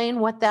explain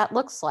what that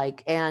looks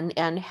like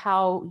and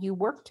how you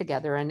work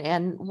together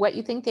and what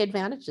you think the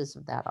advantages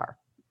of that are.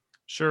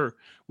 Sure.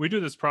 We do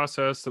this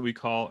process that we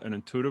call an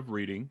intuitive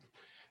reading.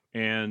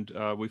 And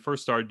we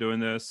first started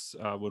doing this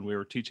when we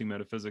were teaching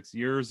metaphysics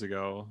years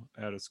ago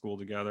at a school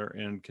together,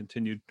 and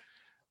continued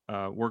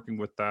working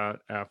with that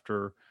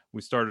after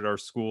we started our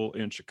school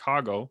in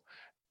Chicago.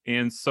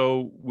 And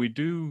so we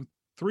do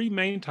three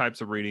main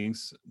types of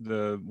readings.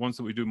 The ones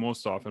that we do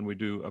most often, we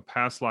do a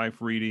past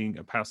life reading,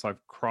 a past life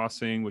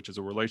crossing, which is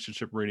a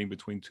relationship reading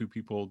between two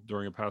people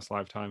during a past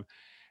lifetime,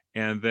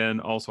 and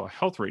then also a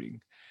health reading.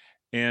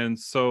 And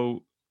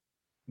so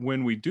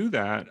when we do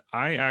that,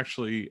 I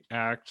actually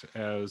act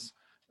as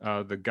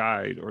the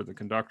guide or the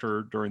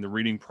conductor during the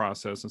reading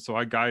process. And so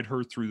I guide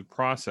her through the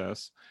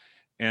process,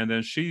 and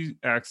then she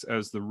acts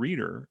as the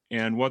reader.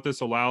 And what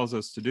this allows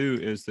us to do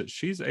is that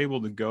she's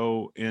able to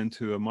go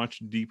into a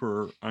much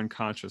deeper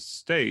unconscious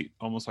state,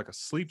 almost like a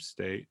sleep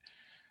state.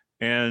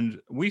 And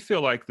we feel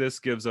like this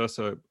gives us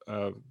a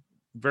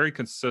very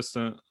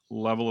consistent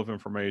level of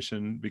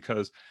information,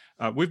 because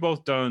we've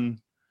both done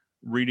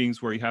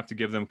readings where you have to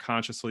give them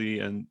consciously,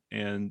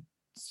 and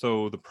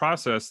so the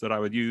process that I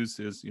would use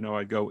is,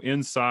 I'd go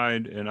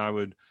inside and I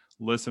would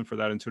listen for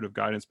that intuitive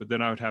guidance, but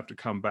then I would have to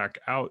come back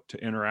out to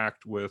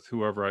interact with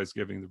whoever I was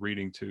giving the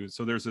reading to.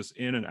 So there's this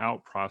in and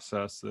out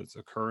process that's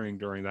occurring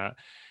during that.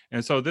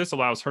 And so this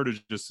allows her to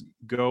just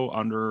go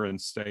under and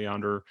stay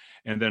under,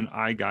 and then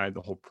I guide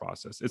the whole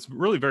process. It's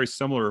really very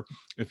similar.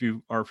 If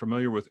you are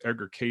familiar with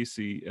Edgar Cayce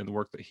and the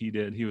work that he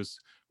did, he was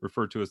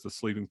referred to as the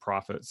sleeping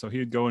prophet. So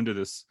he'd go into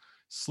this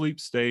sleep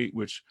state,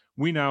 which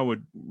we now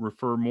would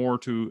refer more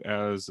to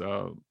as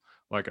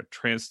like a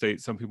trance state.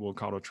 Some people would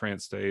call it a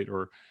trance state,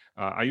 or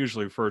I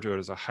usually refer to it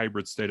as a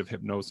hybrid state of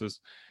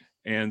hypnosis.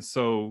 And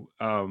so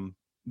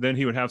then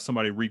he would have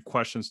somebody read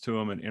questions to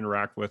him and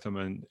interact with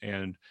him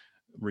and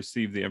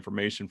receive the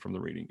information from the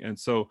reading. And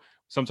so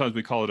sometimes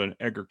we call it an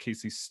Edgar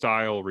Cayce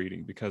style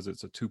reading because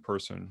it's a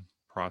two-person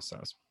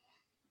process.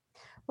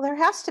 Well, there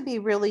has to be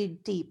really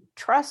deep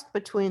trust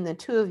between the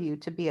two of you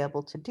to be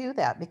able to do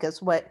that,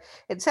 because what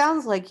it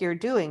sounds like you're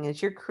doing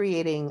is you're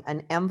creating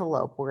an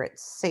envelope where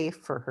it's safe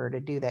for her to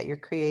do that. You're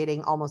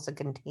creating almost a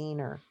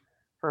container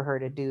for her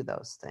to do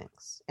those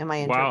things. Am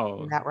I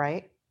interpreting that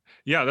right?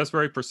 Yeah, that's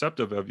very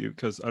perceptive of you,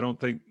 because I don't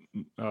think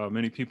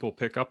many people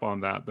pick up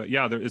on that. But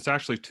yeah, it's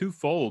actually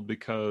twofold,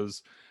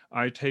 because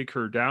I take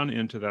her down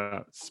into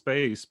that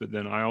space, but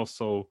then I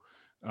also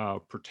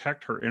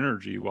protect her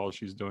energy while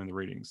she's doing the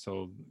reading.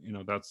 So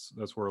that's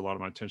where a lot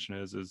of my attention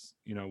is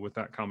with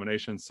that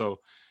combination. So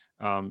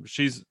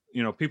she's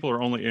people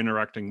are only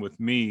interacting with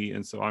me,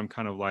 and so I'm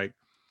kind of like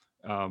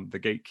the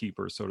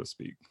gatekeeper, so to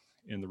speak,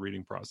 in the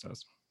reading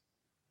process.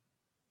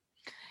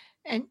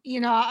 And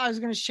I was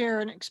going to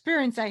share an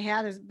experience I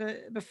had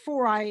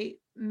before I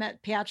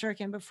met Patrick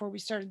and before we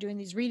started doing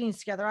these readings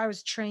together. I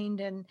was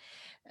trained in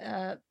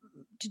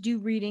to do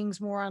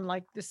readings more on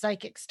like the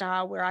psychic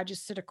style, where I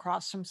just sit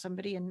across from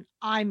somebody and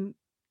I'm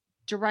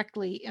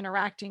directly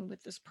interacting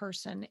with this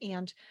person.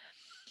 And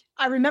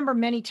I remember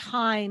many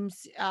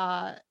times,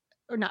 or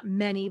not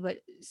many, but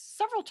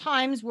several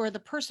times, where the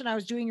person I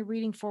was doing a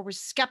reading for was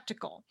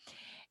skeptical.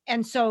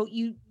 And so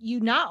you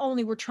not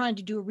only were trying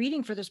to do a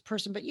reading for this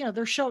person, but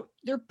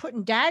they're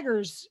putting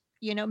daggers,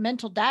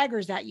 mental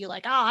daggers at you,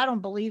 like, oh, I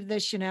don't believe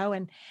this,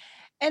 and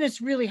it's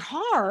really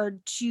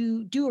hard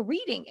to do a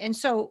reading. And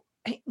so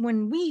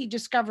when we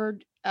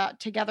discovered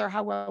together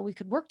how well we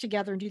could work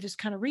together and do this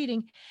kind of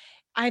reading,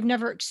 I've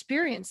never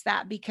experienced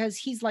that, because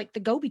he's like the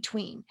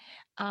go-between.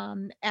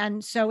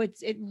 And so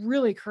it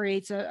really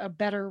creates a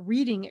better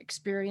reading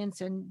experience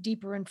and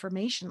deeper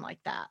information like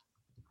that.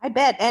 I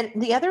bet. And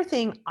the other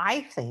thing I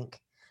think,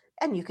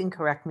 and you can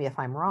correct me if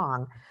I'm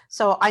wrong,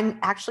 so I'm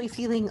actually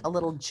feeling a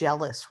little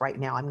jealous right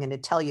now, I'm going to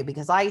tell you,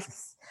 because I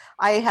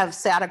have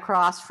sat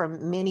across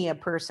from many a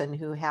person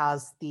who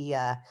has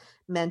the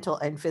mental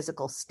and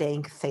physical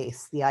stank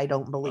face, the I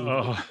don't believe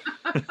you.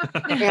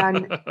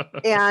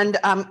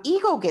 And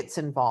ego gets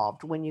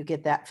involved when you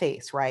get that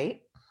face,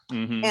 right?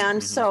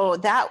 And so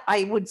that,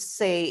 I would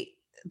say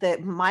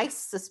that my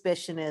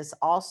suspicion is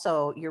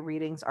also your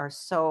readings are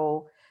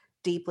so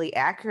deeply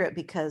accurate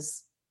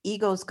because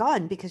ego's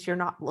gone, because you're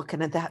not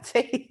looking at that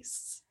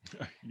face.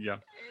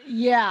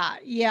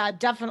 Yeah,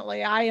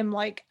 definitely. I am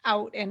like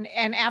out, and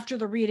after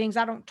the readings,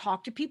 I don't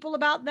talk to people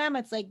about them.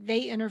 It's like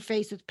they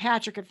interface with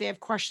Patrick if they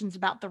have questions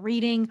about the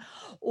reading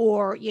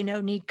or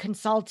need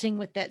consulting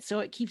with it. So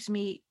it keeps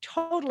me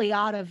totally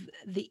out of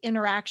the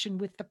interaction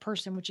with the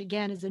person, which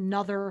again is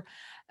another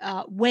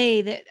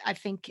way that I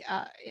think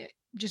it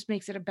just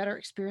makes it a better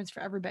experience for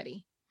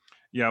everybody.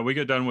 Yeah, we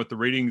get done with the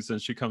readings and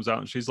she comes out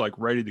and she's like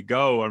ready to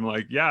go. I'm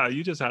like, yeah,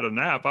 you just had a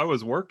nap. I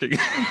was working.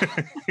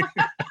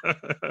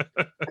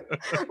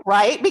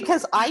 Right?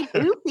 Because I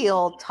do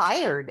feel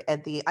tired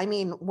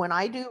when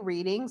I do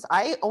readings,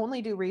 I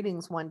only do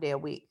readings one day a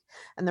week.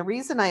 And the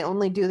reason I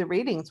only do the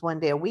readings one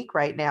day a week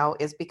right now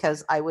is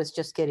because I was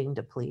just getting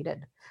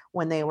depleted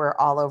when they were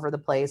all over the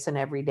place and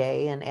every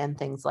day and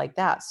things like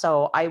that.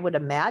 So I would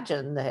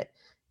imagine that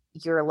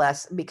you're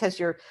less,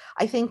 because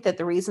I think that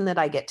the reason that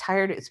I get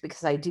tired is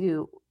because I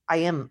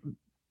am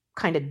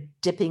kind of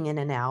dipping in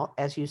and out,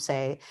 as you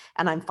say,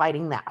 and I'm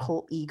fighting that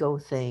whole ego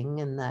thing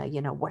and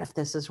the, what if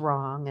this is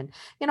wrong? And,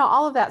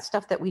 all of that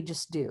stuff that we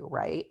just do.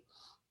 Right.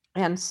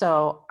 And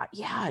so,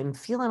 yeah, I'm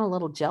feeling a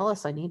little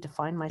jealous. I need to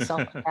find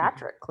myself a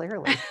Patrick,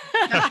 clearly.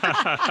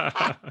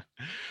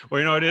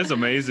 Well, it is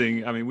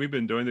amazing. I mean, we've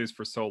been doing these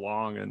for so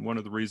long, and one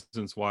of the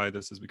reasons why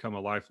this has become a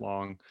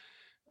lifelong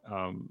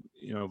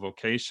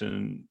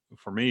vocation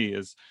for me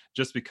is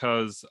just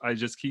because I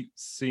just keep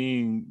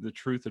seeing the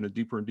truth in a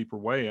deeper and deeper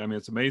way. I mean,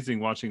 it's amazing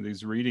watching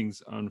these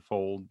readings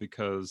unfold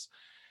because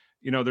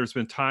there's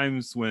been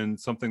times when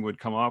something would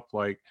come up,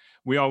 like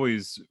we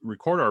always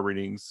record our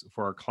readings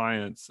for our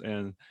clients,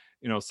 and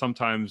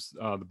sometimes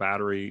the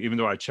battery, even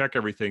though I check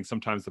everything,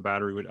 sometimes the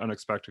battery would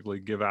unexpectedly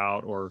give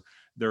out, or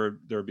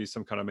there'd be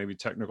some kind of maybe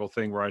technical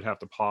thing where I'd have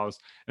to pause,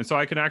 and so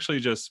I can actually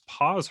just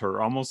pause her,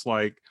 almost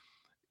like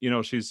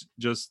she's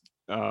just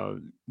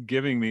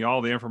giving me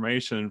all the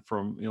information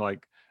from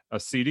like a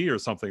CD or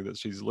something that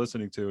she's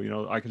listening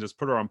to. I can just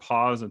put her on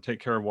pause and take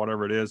care of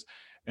whatever it is,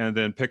 and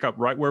then pick up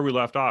right where we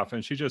left off,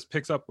 and she just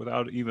picks up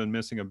without even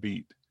missing a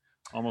beat,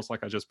 almost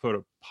like I just put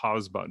a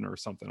pause button or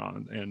something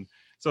on. And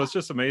so it's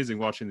just amazing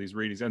watching these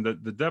readings and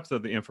the depth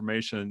of the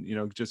information,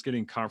 just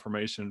getting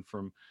confirmation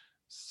from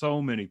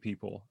so many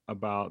people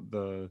about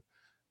the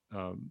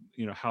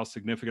how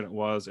significant it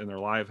was in their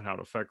life and how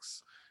it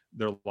affects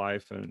their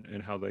life,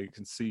 and how they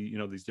can see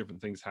these different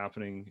things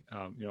happening.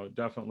 It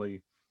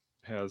definitely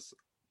has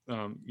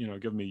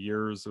given me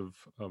years of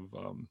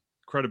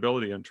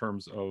credibility in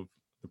terms of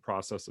the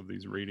process of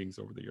these readings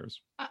over the years.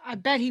 I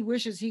bet he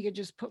wishes he could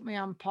just put me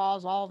on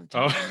pause all the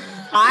Oh. time.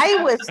 I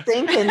was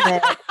thinking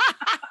that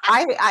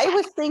I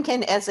was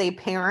thinking as a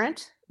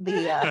parent,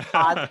 the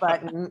pause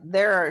button,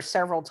 there are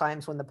several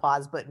times when the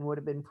pause button would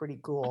have been pretty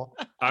cool.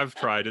 I've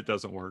tried, it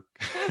doesn't work.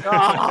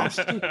 Oh,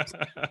 shoot.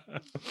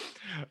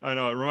 I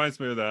know, it reminds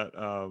me of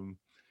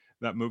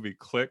that movie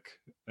Click,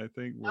 I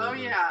think. Oh,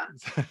 yeah.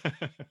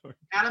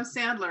 Adam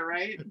Sandler,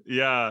 right?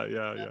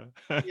 Yeah.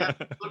 Yeah,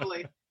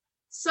 totally.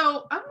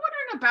 So I'm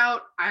wondering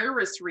about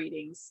iris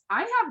readings.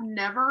 I have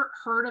never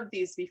heard of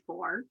these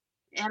before,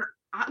 and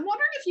I'm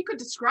wondering if you could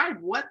describe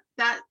what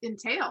that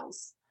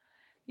entails.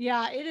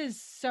 Yeah, it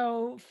is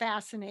so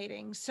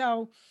fascinating.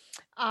 So,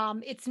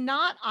 it's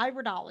not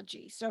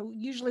iridology. So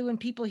usually when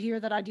people hear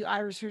that I do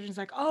iris readings,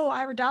 like, oh,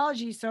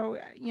 iridology. So,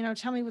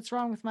 tell me what's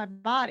wrong with my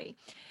body,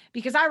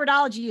 because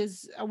iridology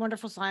is a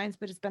wonderful science,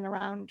 but it's been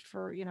around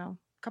for,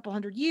 a couple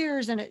hundred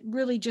years, and it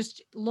really just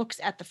looks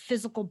at the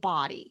physical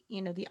body,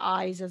 the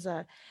eyes as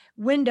a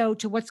window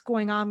to what's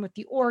going on with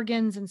the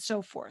organs and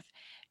so forth.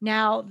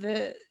 Now,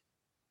 the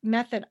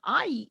method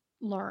I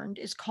learned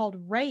is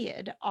called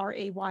RAYD,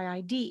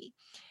 RAYID.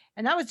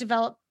 And that was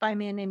developed by a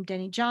man named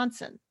Denny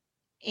Johnson.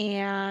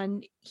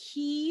 And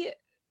he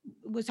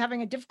was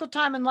having a difficult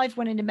time in life,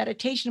 went into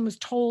meditation, and was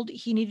told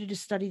he needed to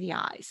study the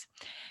eyes.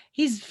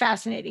 He's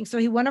fascinating. So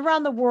he went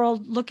around the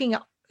world looking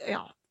at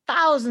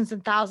thousands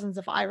and thousands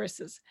of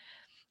irises,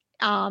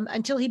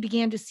 until he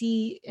began to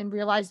see and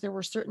realize there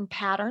were certain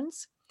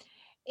patterns.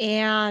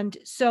 And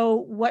so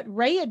what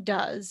Rhea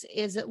does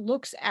is it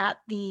looks at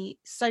the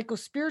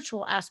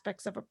psychospiritual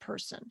aspects of a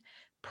person,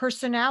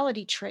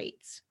 personality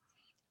traits.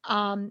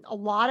 A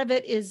lot of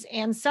it is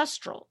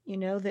ancestral,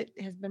 that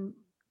has been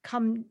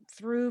come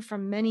through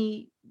from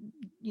many,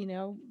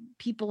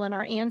 people in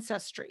our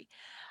ancestry.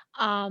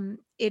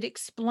 It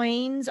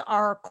explains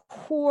our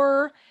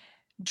core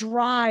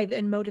drive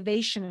and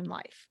motivation in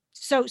life.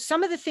 So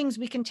some of the things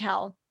we can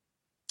tell,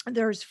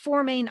 there's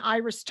 4 main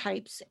iris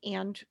types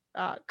and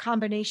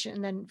combination,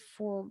 and then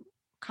 4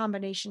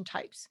 combination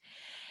types.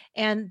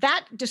 And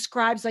that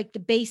describes like the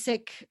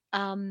basic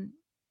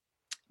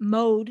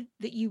mode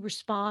that you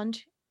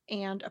respond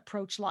and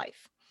approach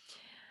life.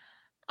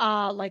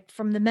 Like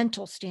from the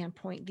mental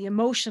standpoint, the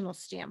emotional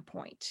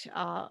standpoint,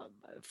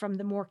 from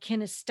the more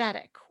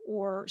kinesthetic,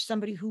 or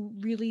somebody who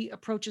really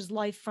approaches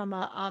life from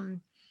a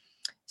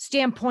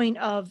standpoint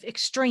of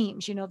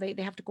extremes, they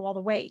have to go all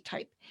the way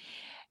type.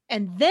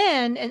 And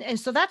then, and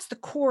so that's the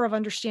core of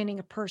understanding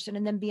a person.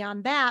 And then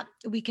beyond that,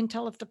 we can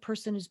tell if the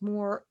person is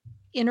more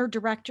inner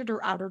directed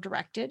or outer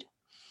directed,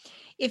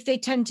 if they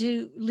tend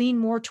to lean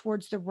more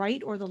towards the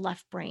right or the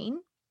left brain.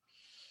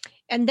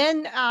 And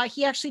then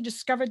he actually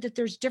discovered that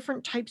there's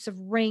different types of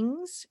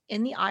rings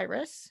in the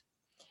iris.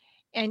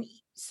 And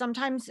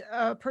sometimes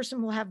a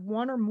person will have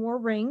 1 or more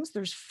rings.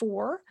 There's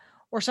 4,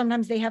 or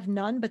sometimes they have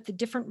none, but the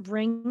different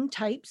ring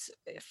types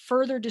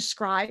further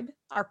describe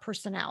our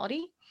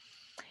personality.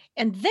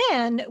 And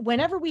then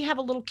whenever we have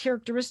a little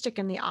characteristic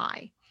in the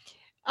eye,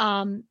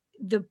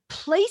 the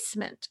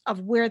placement of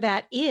where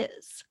that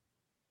is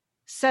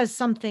says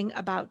something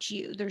about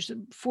you. There's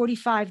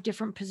 45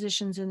 different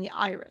positions in the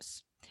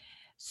iris.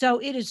 So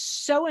it is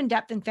so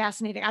in-depth and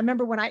fascinating. I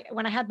remember when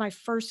I had my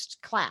first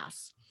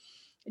class,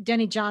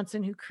 Denny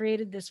Johnson, who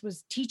created this,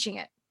 was teaching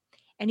it.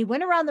 And he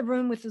went around the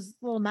room with his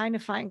little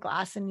magnifying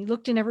glass, and he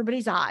looked in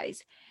everybody's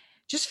eyes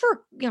just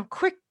for,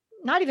 quick,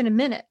 not even a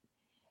minute.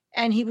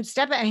 And he would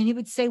step out and he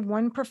would say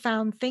one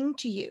profound thing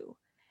to you.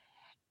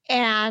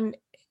 And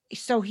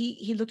so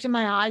he looked in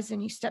my eyes and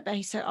he stepped back.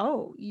 He said,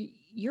 oh,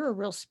 you're a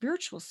real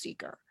spiritual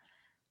seeker.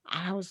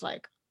 And I was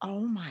like, oh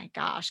my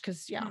gosh.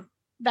 Cause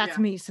That's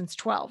Yeah. me since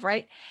 12,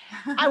 right?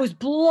 I was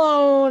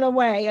blown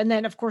away. And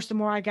then, of course, the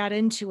more I got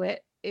into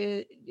it,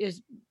 it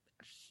is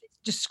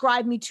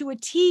described me to a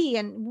T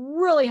and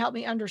really helped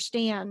me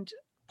understand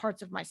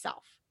parts of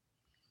myself.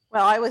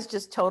 Well, I was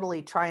just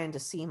totally trying to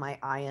see my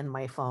eye in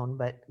my phone,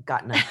 but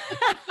got nothing.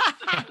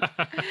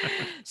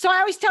 So I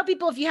always tell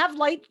people, if you have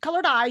light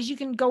colored eyes, you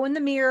can go in the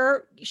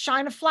mirror,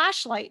 shine a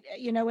flashlight,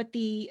 at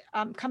the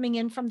coming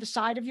in from the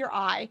side of your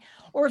eye.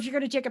 Or if you're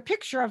going to take a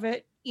picture of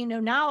it,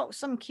 now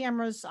some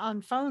cameras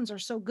on phones are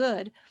so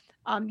good.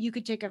 You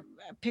could take a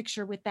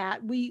picture with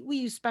that. We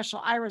use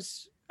special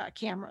iris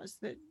cameras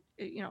that,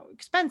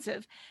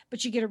 expensive,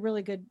 but you get a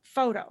really good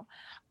photo.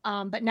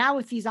 But now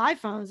with these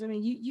iPhones, I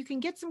mean, you can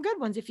get some good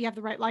ones if you have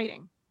the right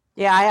lighting.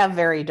 Yeah, I have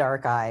very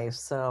dark eyes,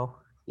 so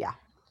yeah.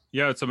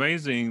 Yeah, it's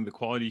amazing the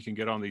quality you can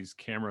get on these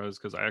cameras,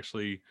 because I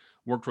actually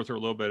worked with her a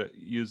little bit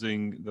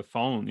using the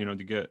phone, to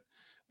get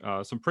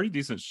some pretty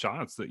decent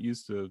shots that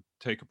used to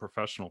take a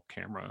professional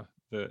camera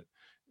that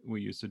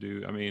we used to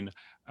do. I mean,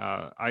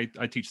 I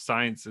teach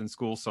science in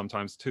school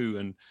sometimes too,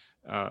 and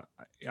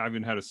I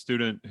even had a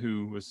student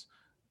who was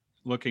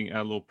looking at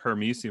a little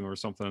paramecium or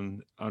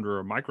something under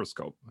a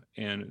microscope,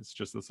 and it's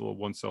just this little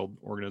one-celled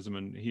organism,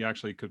 and he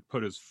actually could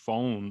put his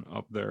phone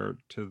up there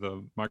to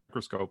the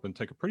microscope and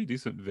take a pretty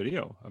decent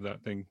video of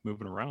that thing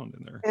moving around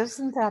in there.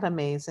 Isn't that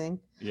amazing?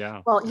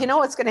 Yeah. Well, you know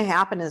what's going to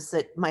happen is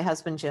that my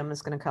husband Jim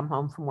is going to come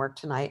home from work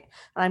tonight,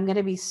 and I'm going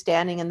to be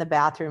standing in the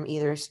bathroom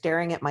either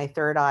staring at my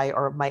third eye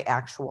or my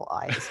actual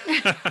eyes.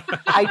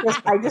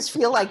 I just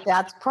feel like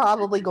that's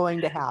probably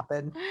going to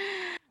happen.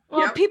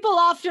 Well, Yep. people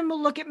often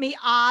will look at me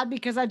odd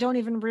because I don't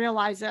even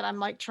realize it. I'm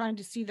like trying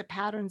to see the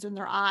patterns in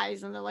their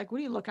eyes, and they're like, "What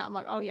do you look at?" I'm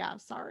like, "Oh yeah,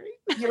 sorry."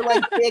 You're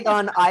like big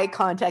on eye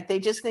contact. They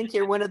just think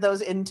you're one of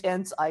those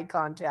intense eye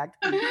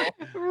contact people.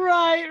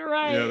 Right.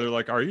 Yeah, they're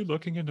like, "Are you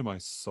looking into my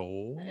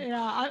soul?"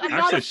 Yeah, I'm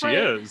not Actually, afraid.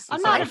 she is. I'm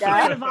So- not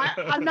afraid of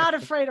I'm not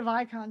afraid of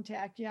eye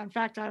contact. Yeah, in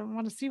fact, I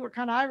want to see what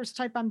kind of iris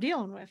type I'm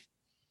dealing with.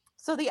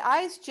 So the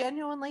eyes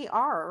genuinely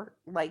are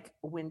like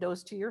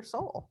windows to your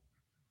soul.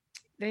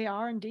 They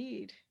are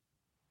indeed.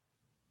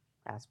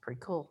 That's pretty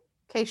cool.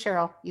 Okay,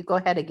 Cheryl, you go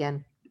ahead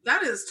again.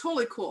 That is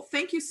totally cool.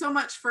 Thank you so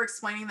much for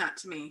explaining that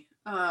to me.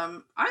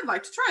 I'd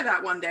like to try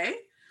that one day.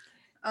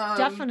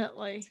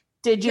 Definitely.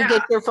 Did you Yeah.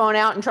 get your phone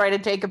out and try to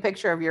take a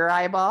picture of your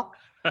eyeball?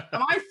 I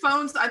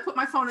put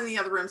my phone in the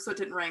other room so it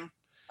didn't ring.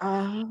 Oh,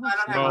 I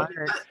don't have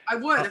smart. I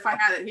would if I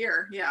had it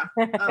here. Yeah.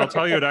 I'll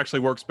tell you, it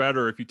actually works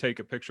better if you take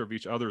a picture of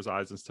each other's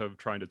eyes instead of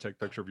trying to take a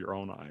picture of your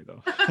own eye,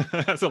 though.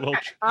 That's a little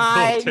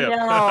I tip.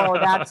 know.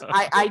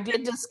 I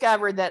did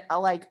discover that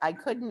I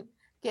couldn't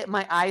get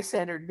my eye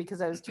centered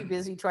because I was too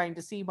busy trying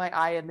to see my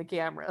eye in the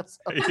camera. So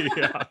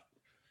Yeah.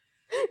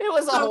 it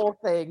was a whole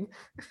thing.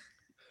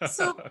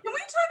 So can we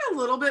talk a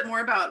little bit more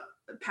about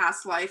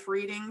past life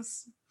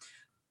readings?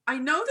 I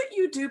know that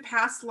you do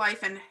past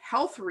life and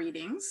health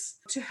readings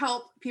to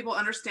help people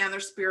understand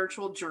their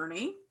spiritual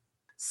journey.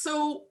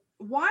 So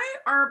why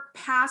are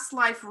past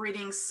life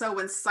readings so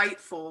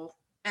insightful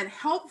and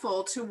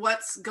helpful to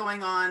what's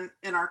going on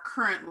in our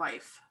current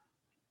life?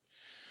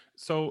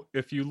 So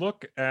if you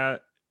look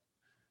at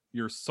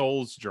your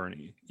soul's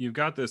journey, you've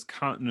got this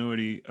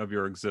continuity of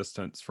your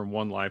existence from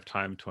one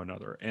lifetime to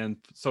another. And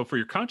so for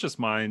your conscious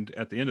mind,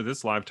 at the end of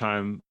this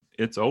lifetime,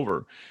 it's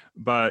over.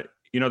 But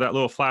that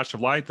little flash of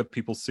light that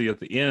people see at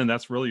the end,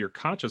 that's really your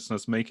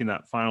consciousness making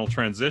that final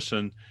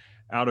transition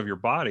out of your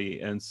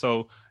body. And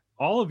so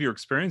all of your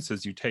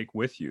experiences you take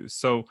with you.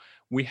 So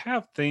we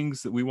have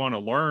things that we want to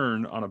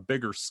learn on a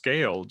bigger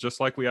scale, just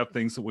like we have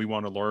things that we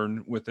want to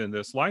learn within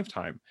this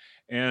lifetime.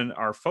 And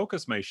our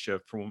focus may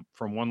shift from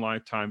one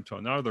lifetime to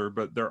another,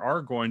 but there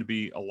are going to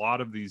be a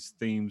lot of these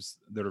themes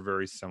that are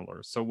very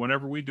similar. So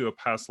whenever we do a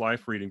past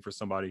life reading for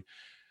somebody,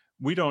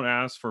 we don't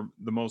ask for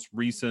the most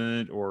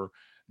recent or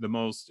the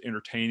most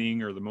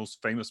entertaining or the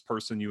most famous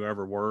person you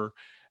ever were.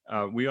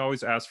 We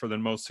always ask for the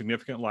most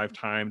significant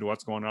lifetime to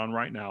what's going on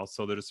right now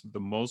so that it's the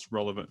most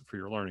relevant for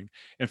your learning.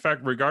 In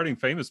fact, regarding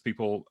famous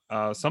people,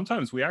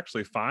 sometimes we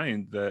actually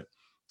find that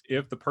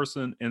if the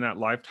person in that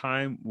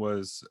lifetime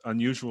was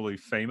unusually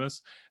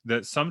famous,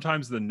 that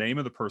sometimes the name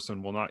of the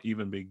person will not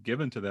even be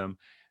given to them.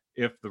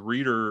 If the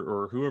reader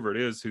or whoever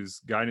it is who's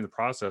guiding the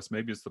process,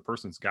 maybe it's the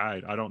person's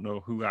guide. I don't know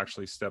who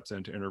actually steps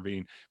in to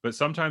intervene, but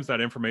sometimes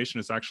that information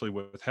is actually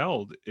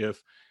withheld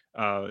if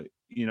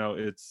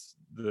it's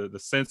the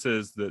sense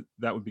is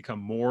that would become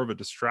more of a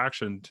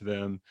distraction to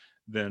them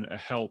than a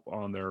help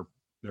on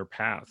their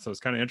path. So it's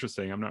kind of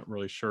interesting. I'm not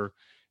really sure,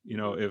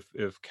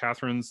 if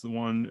Catherine's the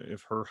one,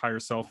 if her higher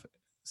self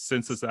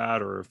senses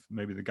that, or if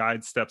maybe the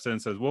guide steps in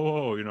and says,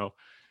 whoa,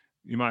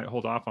 you might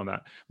hold off on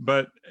that.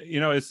 But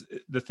it's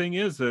the thing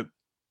is that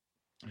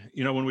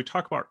when we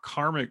talk about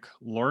karmic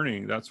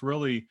learning, that's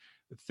really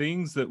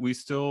things that we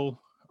still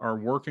are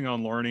working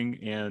on learning,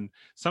 and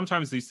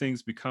sometimes these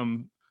things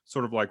become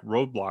sort of like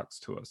roadblocks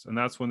to us, and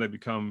that's when they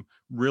become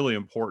really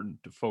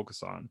important to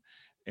focus on.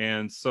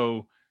 And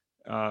so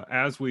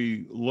as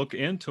we look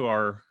into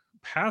our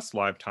past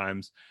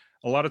lifetimes,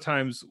 a lot of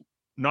times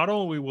not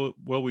only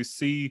will we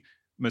see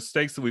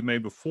mistakes that we've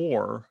made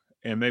before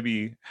and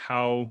maybe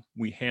how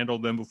we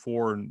handled them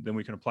before, and then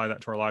we can apply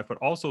that to our life, but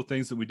also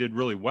things that we did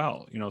really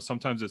well.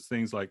 Sometimes it's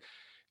things like,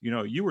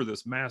 you were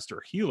this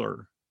master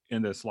healer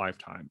in this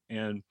lifetime,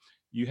 and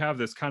you have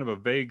this kind of a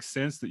vague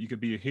sense that you could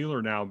be a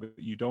healer now, but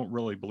you don't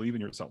really believe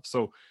in yourself.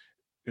 So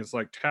it's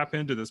like, tap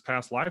into this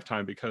past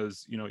lifetime,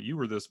 because you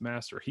were this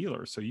master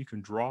healer, so you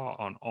can draw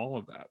on all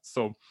of that.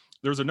 So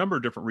there's a number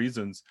of different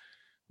reasons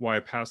why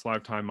a past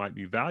lifetime might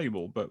be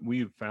valuable, but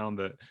we've found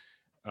that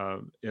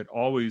it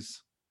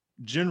always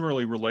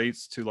generally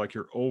relates to like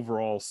your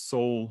overall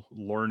soul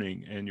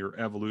learning and your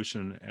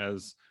evolution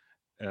as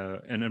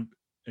an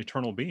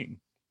eternal being.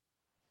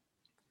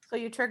 So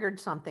you triggered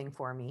something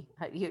for me.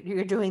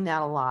 You're doing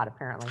that a lot,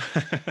 apparently.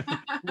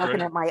 Looking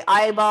Great. at my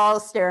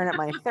eyeballs, staring at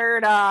my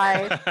third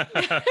eye,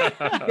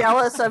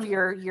 jealous of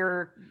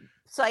your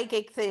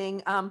psychic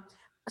thing.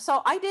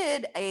 So I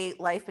did a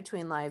Life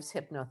Between Lives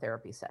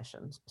hypnotherapy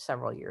session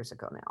several years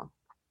ago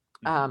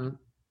now.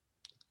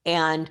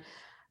 And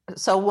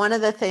so one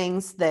of the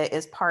things that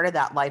is part of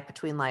that Life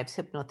Between Lives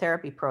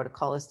hypnotherapy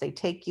protocol is they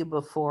take you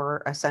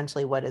before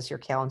essentially what is your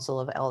council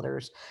of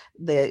elders,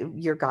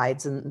 your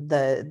guides and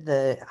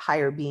the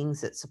higher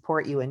beings that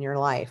support you in your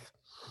life.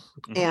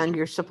 And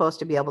you're supposed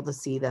to be able to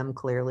see them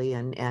clearly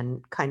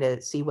and kind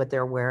of see what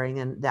they're wearing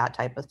and that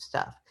type of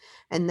stuff.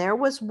 And there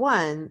was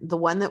the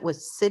one that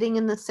was sitting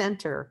in the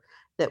center,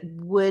 that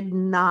would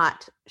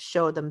not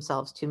show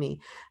themselves to me.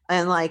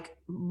 And like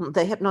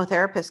the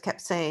hypnotherapist kept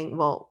saying,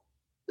 well,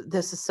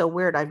 this is so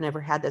weird. I've never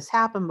had this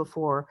happen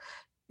before.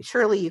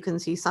 Surely you can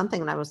see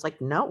something. And I was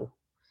like, no.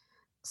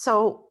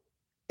 So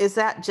was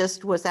that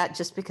just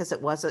because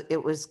it was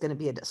going to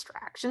be a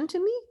distraction to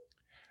me?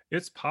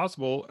 It's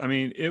possible. I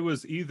mean, it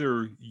was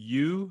either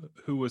you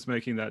who was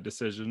making that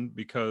decision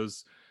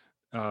because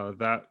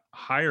that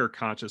higher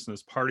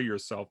consciousness part of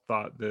yourself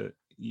thought that,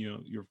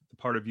 you're the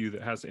part of you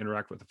that has to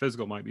interact with the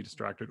physical might be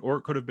distracted, or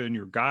it could have been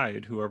your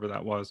guide, whoever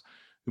that was,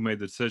 who made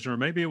the decision, or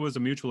maybe it was a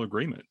mutual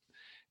agreement.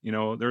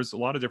 There's a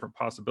lot of different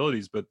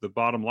possibilities, but the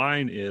bottom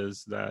line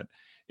is that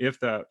if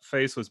that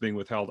face was being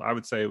withheld, I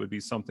would say it would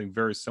be something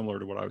very similar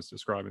to what I was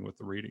describing with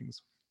the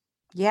readings.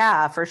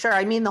 Yeah, for sure.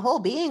 I mean, the whole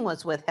being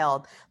was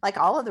withheld. Like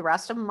all of the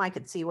rest of them, I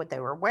could see what they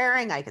were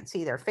wearing. I could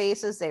see their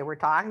faces. They were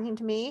talking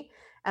to me.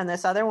 And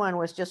this other one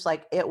was just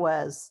like, it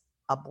was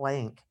a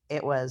blank.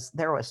 There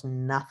was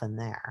nothing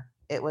there.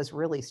 It was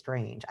really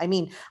strange. I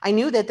mean, I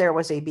knew that there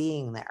was a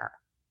being there.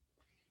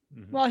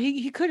 Well,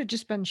 he could have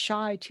just been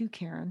shy too,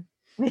 Karen.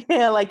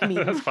 Yeah, like me.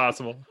 That's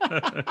possible.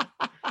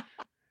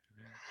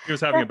 He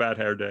was having a bad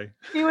hair day.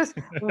 He was,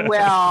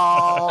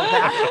 well,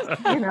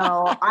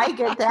 I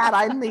get that.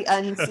 I'm the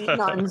unseen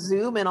on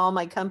Zoom in all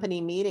my company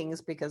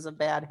meetings because of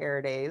bad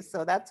hair days.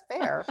 So that's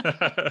fair.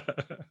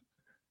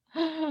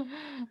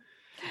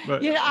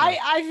 But,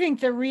 I think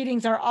the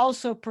readings are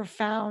also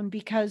profound,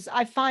 because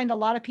I find a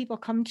lot of people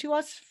come to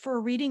us for a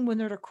reading when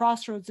they're at a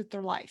crossroads of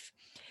their life.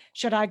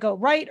 Should I go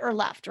right or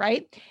left,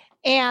 right?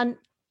 And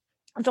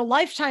the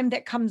lifetime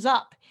that comes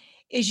up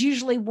is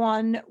usually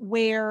one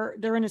where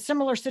they're in a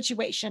similar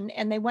situation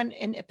and they went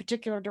in a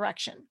particular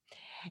direction.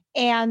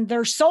 And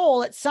their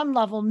soul at some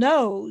level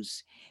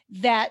knows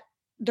that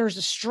there's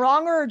a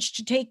strong urge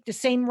to take the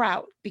same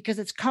route because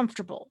it's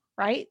comfortable,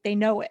 right? They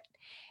know it.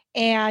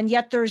 And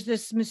yet there's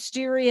this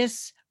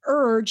mysterious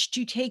urge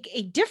to take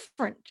a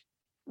different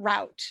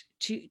route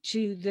to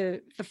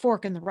the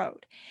fork in the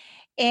road.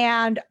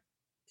 And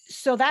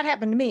so that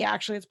happened to me.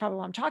 Actually, it's probably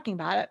why I'm talking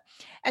about it.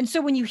 And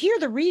so when you hear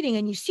the reading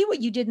and you see what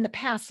you did in the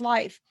past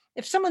life,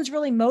 if someone's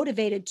really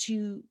motivated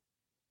to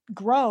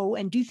grow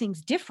and do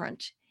things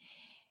different,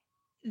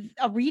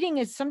 a reading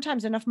is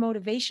sometimes enough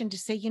motivation to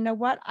say, you know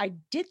what, I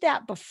did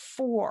that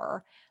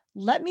before.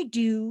 Let me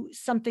do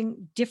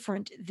something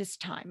different this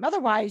time.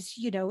 Otherwise,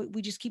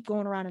 we just keep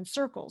going around in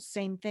circles,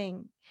 same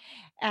thing.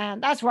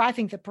 And that's where I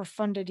think the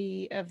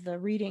profundity of the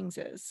readings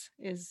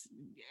is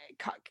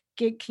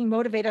can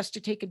motivate us to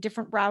take a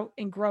different route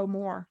and grow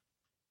more.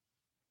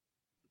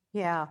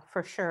 Yeah,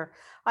 for sure.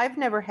 I've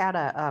never had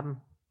a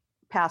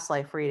past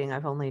life reading.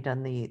 I've only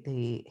done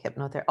the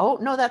hypnotherapy. Oh,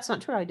 no, that's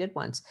not true. I did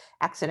once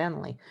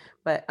accidentally,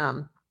 but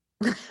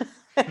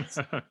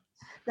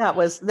that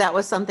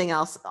was something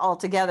else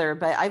altogether.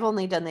 But I've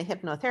only done the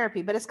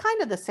hypnotherapy, but it's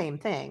kind of the same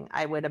thing.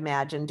 I would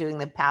imagine doing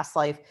the past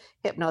life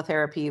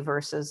hypnotherapy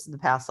versus the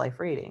past life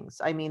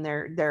readings. I mean,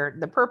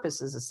 the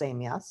purpose is the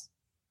same. Yes.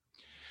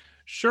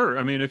 Sure.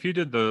 I mean, if you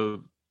did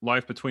the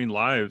Life Between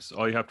Lives,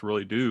 all you have to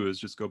really do is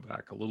just go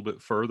back a little bit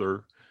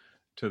further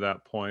to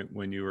that point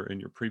when you were in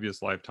your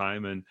previous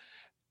lifetime. And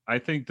I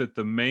think that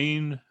the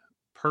main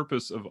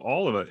purpose of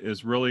all of it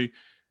is really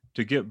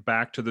to get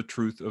back to the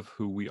truth of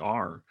who we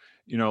are.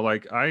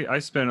 Like I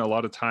spent a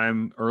lot of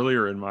time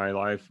earlier in my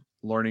life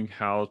learning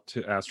how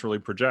to astrally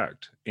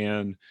project.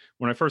 And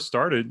when I first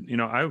started,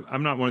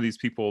 I'm not one of these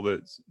people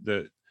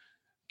that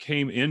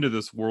came into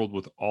this world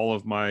with all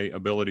of my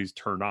abilities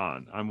turned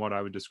on. I'm what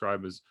I would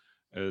describe as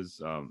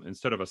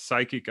instead of a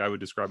psychic, I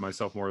would describe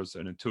myself more as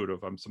an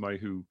intuitive. I'm somebody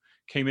who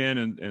came in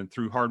and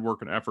through hard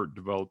work and effort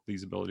developed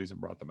these abilities and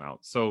brought them out.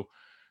 So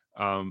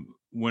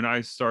when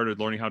I started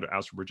learning how to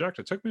astral project,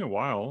 it took me a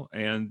while.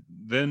 And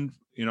then,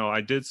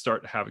 I did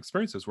start to have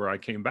experiences where I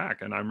came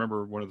back. And I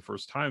remember one of the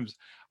first times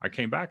I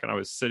came back and I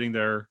was sitting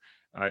there.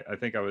 I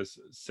think I was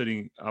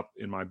sitting up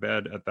in my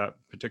bed at that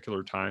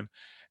particular time.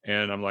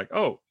 And I'm like,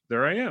 oh,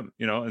 there I am,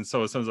 And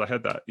so as soon as I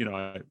had that,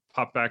 I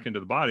popped back into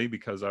the body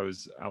because I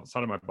was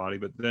outside of my body.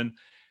 But then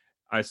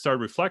I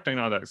started reflecting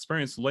on that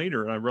experience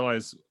later, and I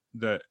realized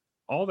that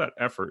all that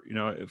effort,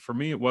 for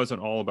me, it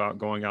wasn't all about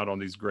going out on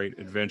these great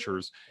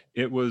adventures.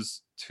 It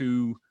was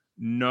to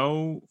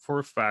know for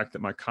a fact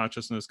that my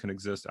consciousness can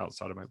exist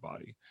outside of my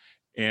body.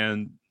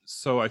 And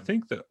so I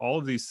think that all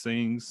of these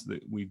things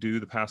that we do,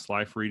 the past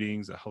life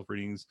readings, the health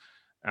readings,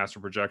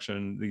 astral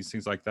projection, these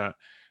things like that,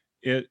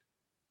 it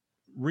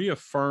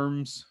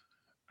reaffirms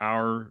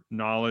our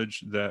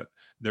knowledge that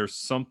there's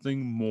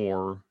something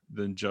more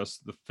than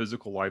just the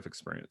physical life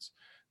experience,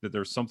 that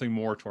there's something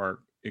more to our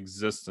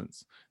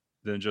existence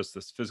than just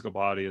this physical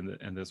body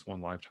and this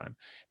one lifetime.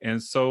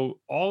 And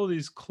so all of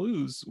these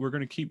clues, we're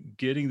going to keep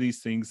getting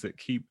these things that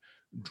keep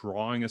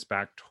drawing us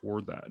back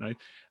toward that. And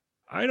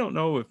I don't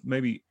know if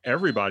maybe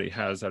everybody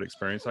has that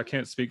experience. I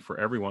can't speak for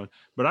everyone,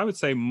 but I would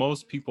say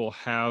most people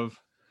have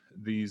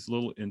these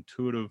little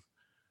intuitive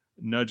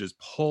nudges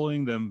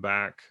pulling them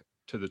back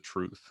to the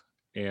truth.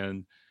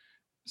 And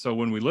so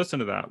when we listen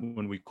to that,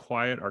 when we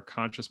quiet our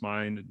conscious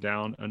mind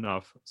down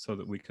enough so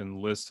that we can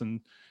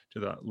listen to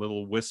that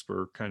little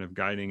whisper kind of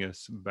guiding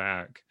us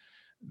back,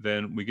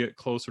 then we get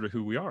closer to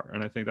who we are.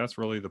 And I think that's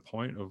really the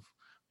point of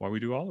why we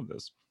do all of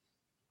this.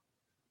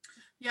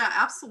 Yeah,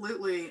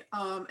 absolutely.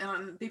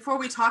 And before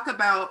we talk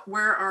about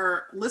where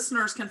our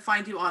listeners can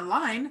find you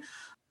online,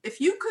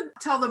 if you could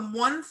tell them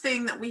one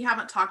thing that we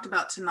haven't talked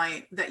about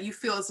tonight that you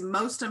feel is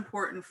most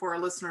important for our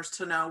listeners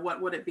to know,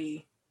 what would it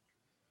be?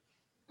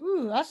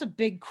 Ooh, that's a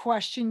big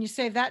question. You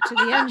save that to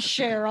the end,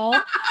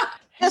 Cheryl.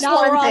 Just Now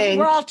one thing.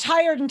 we're all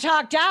tired and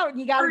talked out, and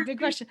you got a big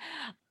question.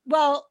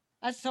 Well,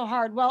 that's so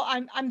hard. Well,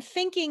 I'm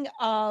thinking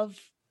of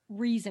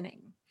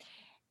reasoning,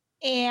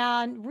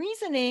 and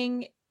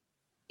reasoning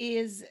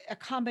is a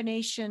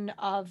combination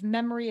of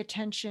memory,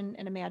 attention,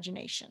 and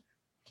imagination.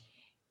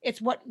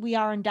 It's what we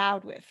are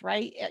endowed with,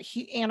 right?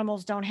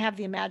 Animals don't have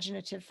the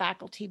imaginative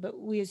faculty, but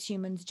we as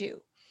humans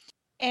do.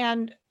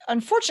 And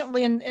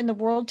unfortunately, in the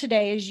world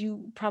today, as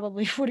you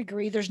probably would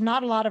agree, there's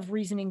not a lot of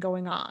reasoning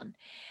going on.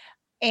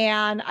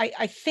 And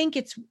I think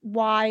it's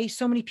why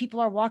so many people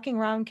are walking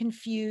around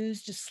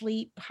confused,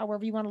 asleep,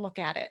 however you want to look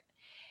at it.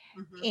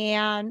 Mhm.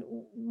 And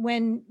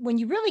when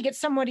you really get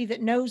somebody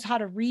that knows how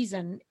to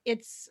reason,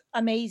 it's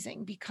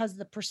amazing because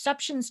the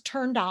perception's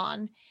turned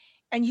on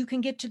and you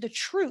can get to the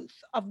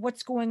truth of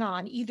what's going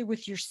on, either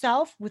with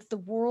yourself, with the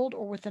world,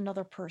 or with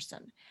another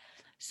person.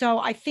 So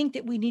I think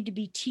that we need to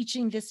be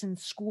teaching this in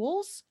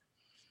schools,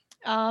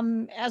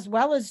 as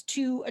well as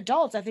to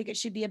adults. I think it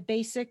should be a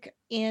basic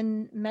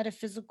in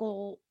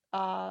metaphysical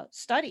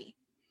study,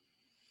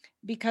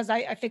 because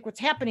I think what's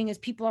happening is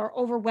people are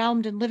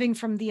overwhelmed and living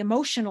from the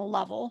emotional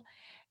level,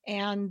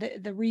 and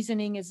the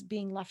reasoning is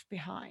being left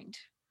behind.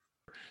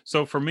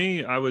 So for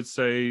me, I would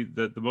say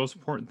that the most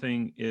important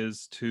thing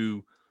is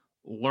to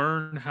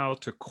learn how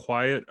to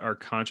quiet our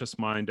conscious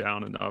mind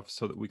down enough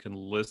so that we can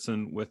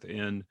listen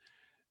within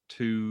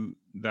to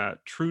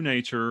that true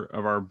nature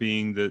of our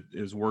being that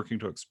is working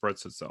to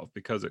express itself,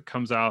 because it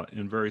comes out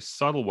in very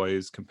subtle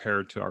ways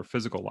compared to our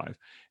physical life.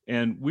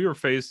 And we are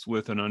faced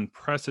with an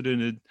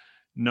unprecedented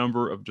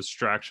number of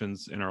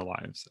distractions in our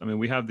lives. I mean,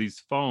 we have these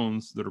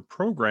phones that are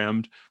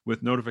programmed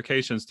with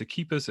notifications to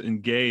keep us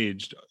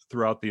engaged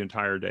throughout the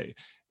entire day.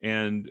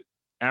 And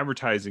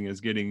advertising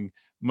is getting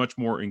much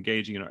more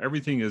engaging.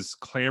 Everything is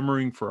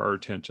clamoring for our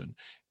attention.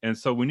 And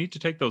so we need to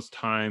take those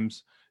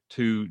times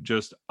to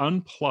just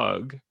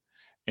unplug.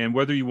 And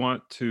whether you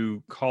want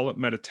to call it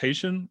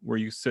meditation, where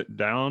you sit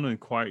down and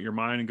quiet your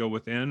mind and go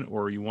within,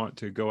 or you want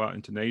to go out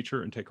into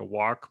nature and take a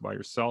walk by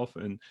yourself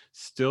and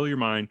still your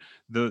mind,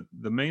 the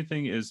main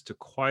thing is to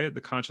quiet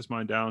the conscious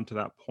mind down to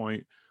that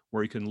point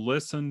where you can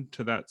listen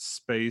to that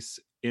space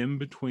in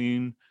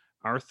between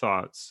our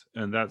thoughts,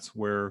 and that's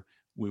where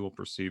we will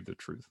perceive the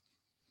truth.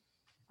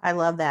 I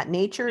love that.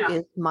 Nature Yeah.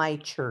 is my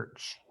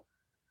church.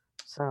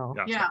 So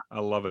Yeah. I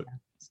love it.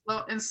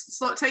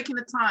 Taking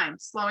the time,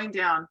 slowing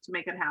down to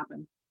make it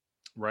happen.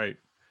 Right.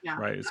 Yeah.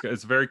 Right.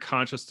 It's a very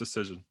conscious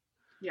decision.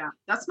 Yeah,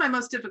 that's my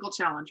most difficult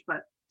challenge,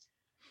 but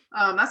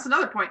that's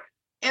another point.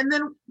 And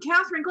then,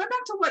 Catherine, going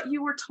back to what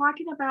you were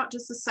talking about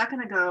just a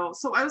second ago.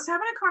 So I was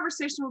having a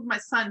conversation with my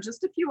son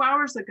just a few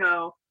hours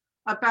ago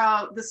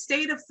about the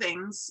state of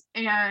things,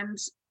 and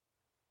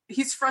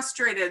he's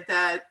frustrated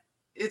that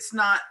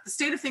the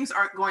state of things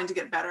aren't going to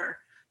get better.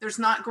 There's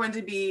not going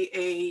to be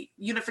a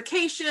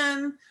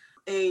unification,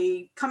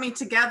 a coming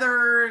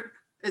together.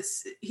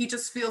 He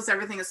just feels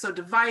everything is so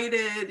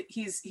divided.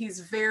 He's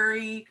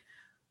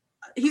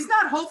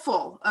not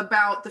hopeful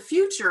about the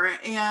future.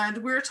 And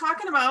we were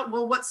talking about,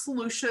 well, what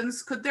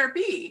solutions could there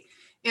be?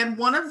 And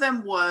one of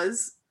them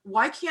was,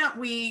 why can't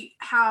we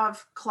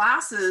have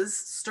classes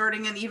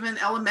starting in even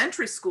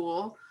elementary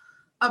school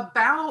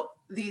about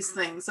these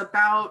things,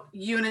 about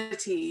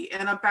unity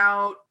and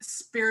about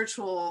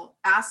spiritual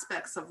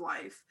aspects of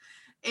life.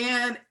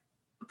 And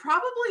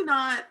probably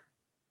not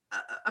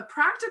a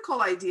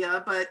practical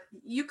idea, but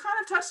you kind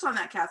of touched on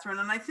that, Catherine.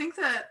 And I think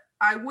that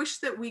I wish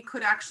that we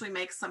could actually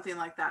make something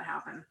like that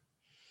happen.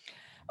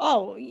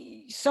 Oh,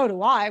 so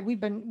do I. We've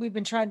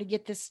been trying to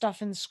get this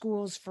stuff in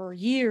schools for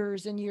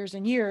years and years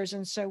and years,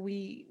 and so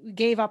we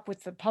gave up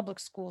with the public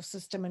school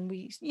system, and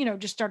we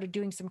just started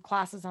doing some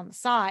classes on the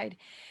side,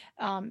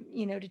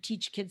 to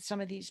teach kids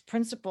some of these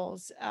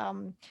principles.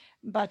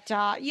 But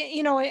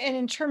and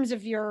in terms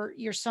of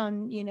your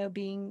son,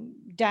 being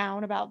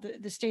down about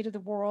the state of the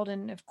world,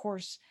 and of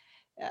course.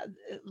 A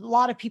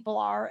lot of people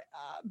are,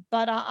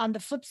 but on the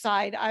flip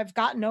side, I've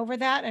gotten over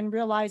that and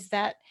realized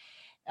that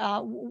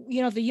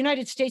the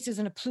United States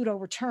isn't a Pluto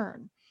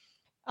return.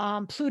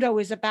 Pluto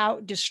is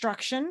about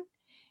destruction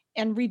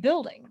and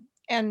rebuilding,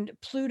 and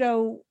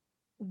Pluto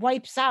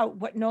wipes out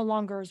what no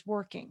longer is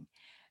working.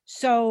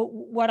 So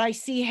what I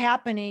see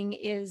happening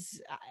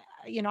is,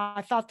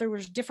 I thought there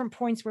was different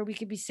points where we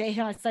could be saying,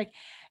 it's like,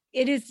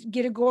 it is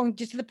going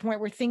just to the point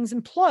where things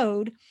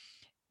implode,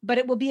 but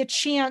it will be a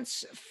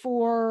chance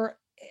for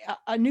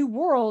a new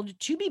world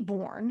to be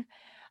born.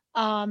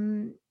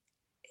 Um,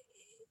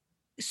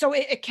 so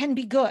it can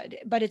be good,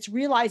 but it's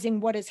realizing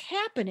what is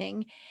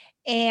happening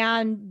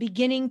and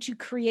beginning to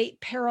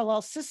create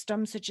parallel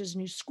systems such as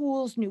new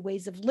schools, new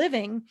ways of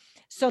living,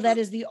 so that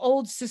as the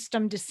old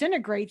system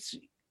disintegrates,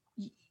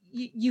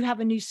 you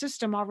have a new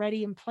system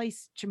already in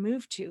place to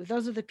move to.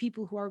 Those are the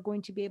people who are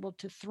going to be able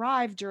to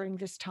thrive during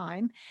this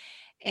time.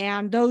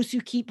 And those who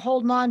keep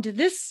holding on to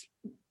this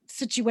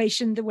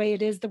situation the way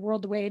it is, the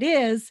world the way it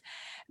is,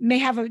 may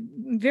have a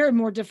very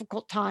more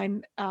difficult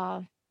time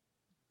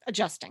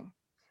adjusting.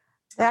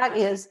 That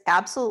is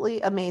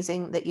absolutely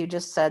amazing that you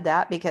just said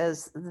that,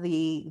 because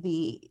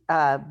the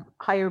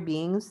higher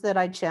beings that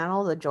I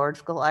channel, the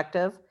George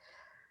Collective,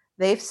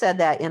 they've said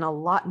that in a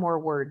lot more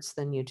words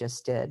than you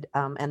just did.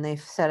 And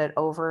they've said it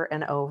over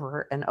and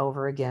over and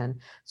over again.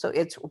 So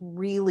it's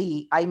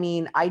really, I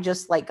mean, I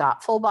just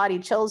got full body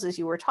chills as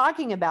you were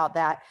talking about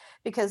that,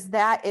 because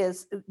that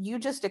is, you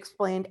just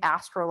explained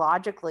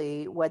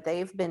astrologically what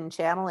they've been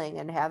channeling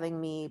and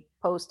having me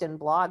post in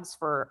blogs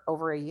for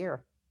over a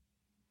year.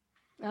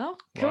 Oh,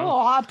 cool. Wow.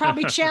 I'll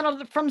probably channel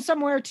it from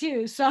somewhere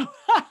too. So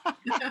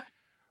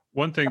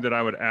One thing that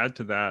I would add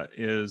to that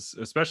is,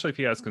 especially if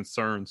he has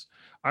concerns,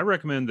 I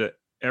recommend that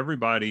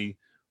everybody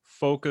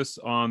focus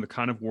on the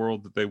kind of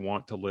world that they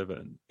want to live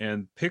in,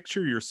 and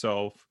picture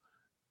yourself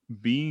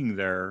being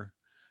there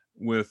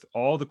with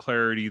all the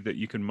clarity that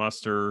you can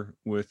muster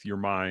with your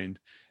mind.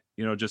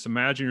 Just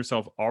imagine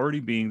yourself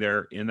already being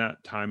there in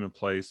that time and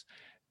place,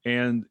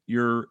 and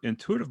your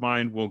intuitive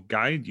mind will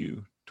guide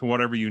you to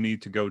whatever you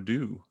need to go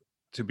do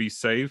to be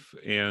safe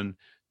and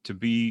to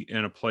be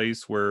in a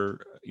place where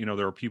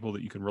there are people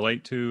that you can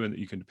relate to and that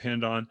you can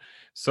depend on.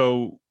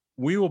 So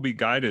we will be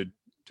guided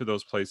to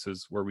those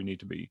places where we need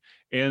to be.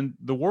 And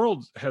the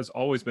world has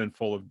always been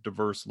full of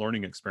diverse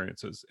learning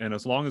experiences, and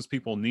as long as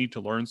people need to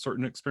learn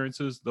certain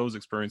experiences, those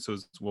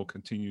experiences will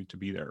continue to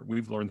be there.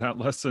 We've learned that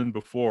lesson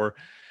before.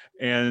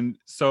 And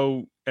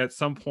so at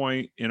some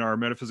point in our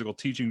metaphysical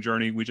teaching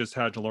journey, we just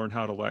had to learn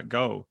how to let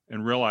go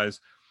and realize,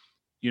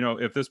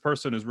 if this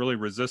person is really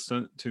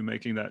resistant to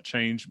making that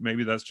change,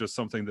 maybe that's just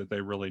something that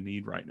they really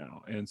need right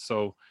now. And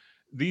so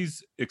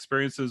these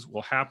experiences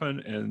will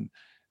happen, and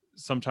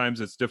sometimes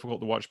it's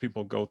difficult to watch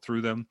people go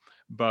through them.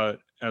 But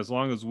as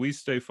long as we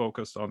stay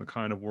focused on the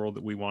kind of world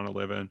that we want to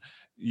live in,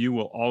 you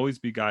will always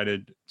be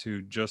guided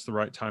to just the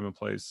right time and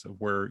place of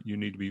where you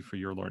need to be for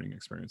your learning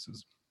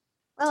experiences.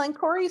 Well, and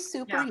Corey's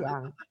super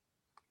young.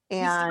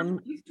 And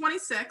he's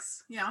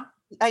 26. Yeah.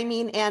 I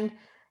mean, and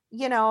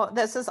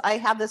I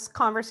have this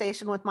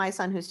conversation with my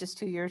son, who's just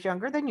 2 years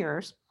younger than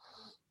yours.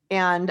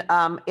 And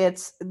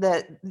it's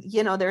that,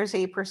 there's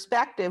a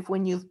perspective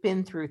when you've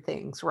been through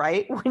things,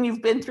 right? When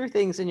you've been through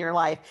things in your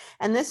life.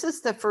 And this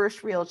is the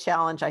first real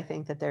challenge I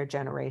think that their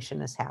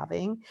generation is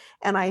having.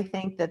 And I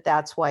think that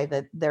that's why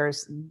that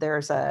there's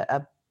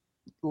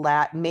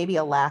maybe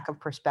a lack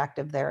of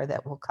perspective there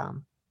that will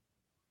come.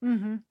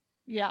 Mm-hmm.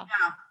 Yeah.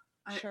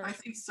 Sure. I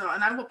think so.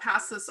 And I will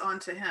pass this on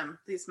to him,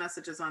 these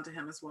messages on to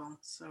him as well.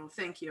 So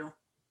thank you.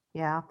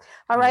 Yeah.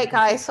 All right,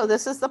 guys. So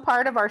this is the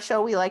part of our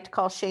show we like to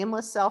call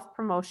Shameless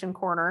Self-Promotion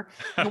Corner.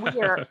 And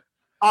we are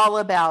all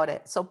about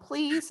it. So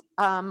please,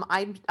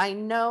 I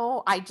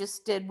know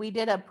we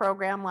did a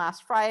program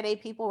last Friday.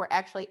 People were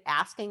actually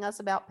asking us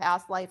about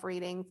past life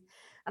readings.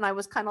 And I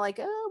was kind of like,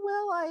 oh,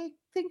 well, I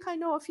think I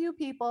know a few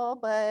people,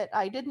 but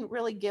I didn't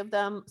really give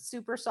them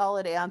super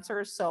solid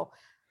answers. So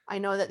I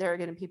know that there are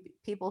going to be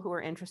people who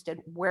are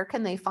interested. Where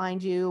can they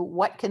find you?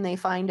 What can they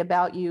find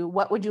about you?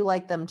 What would you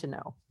like them to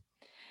know?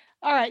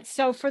 All right.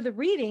 So for the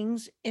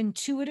readings,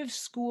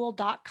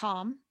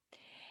 intuitiveschool.com.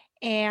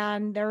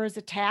 And there is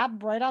a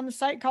tab right on the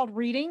site called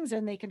readings,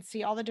 and they can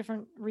see all the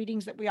different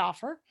readings that we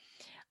offer.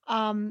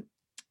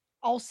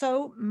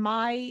 Also,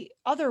 my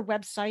other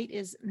website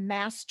is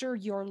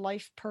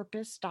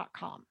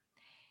masteryourlifepurpose.com.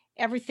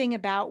 everything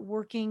about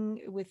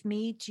working with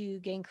me to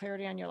gain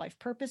clarity on your life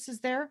purpose is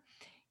there.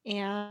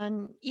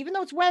 And even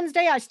though it's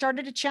Wednesday, I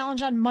started a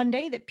challenge on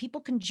Monday that people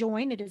can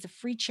join. It is a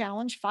free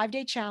challenge,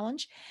 5-day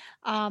challenge,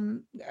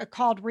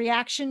 called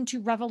Reaction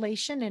to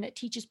Revelation. And it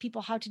teaches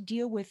people how to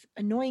deal with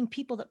annoying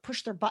people that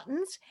push their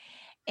buttons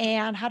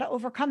and how to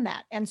overcome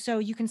that. And so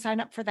you can sign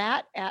up for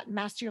that at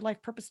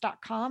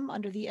masteryourlifepurpose.com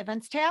under the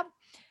events tab.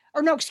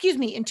 Or no, excuse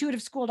me,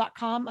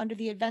 intuitiveschool.com under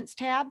the events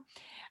tab.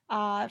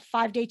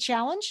 5-day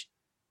challenge.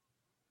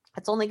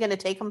 It's only going to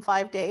take them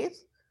 5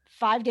 days.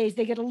 5 days.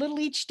 They get a little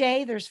each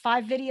day. There's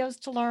 5 videos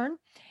to learn.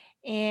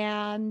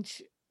 And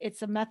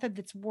it's a method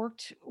that's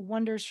worked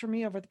wonders for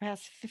me over the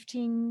past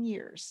 15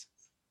 years.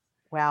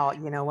 Wow.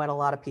 You know what? A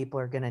lot of people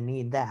are going to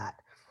need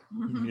that.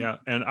 Yeah.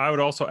 And I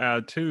would also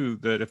add too,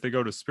 that if they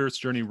go to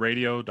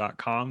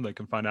spiritsjourneyradio.com, they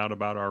can find out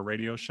about our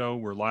radio show.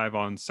 We're live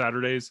on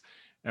Saturdays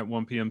at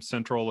 1 p.m.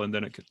 Central, and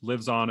then it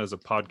lives on as a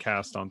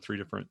podcast on 3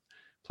 different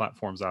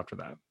platforms after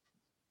that.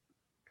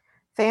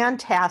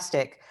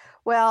 Fantastic.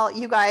 Well,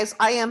 you guys,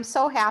 I am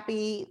so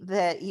happy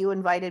that you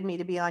invited me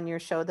to be on your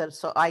show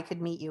so I could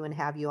meet you and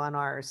have you on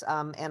ours.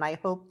 And I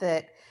hope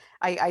that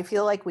I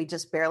feel like we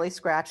just barely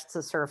scratched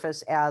the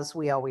surface, as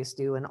we always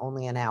do in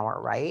only an hour,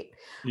 right?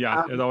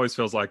 Yeah, it always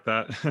feels like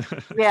that.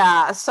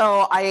 Yeah.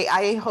 So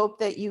I hope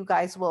that you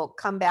guys will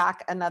come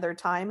back another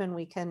time and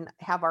we can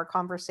have our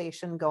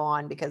conversation go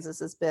on, because this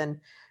has been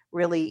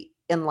really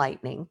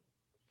enlightening.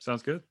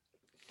 Sounds good.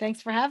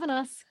 Thanks for having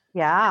us.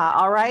 Yeah.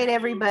 All right,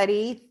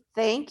 everybody.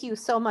 Thank you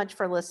so much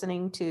for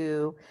listening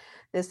to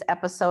this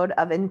episode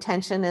of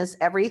Intention is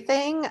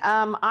Everything.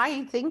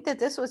 I think that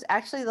this was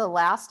actually the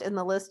last in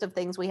the list of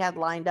things we had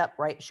lined up,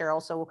 right,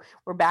 Cheryl? So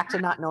we're back to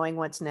not knowing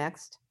what's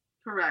next.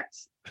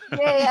 Correct.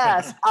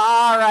 Yes.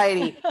 All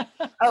righty.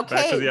 Okay.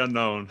 Back to the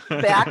unknown.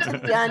 Back to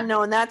the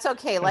unknown. That's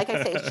okay. Like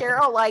I say,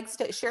 Cheryl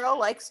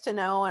likes to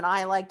know, and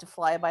I like to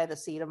fly by the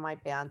seat of my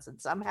pants,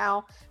 and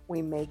somehow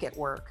we make it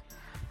work.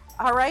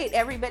 All right,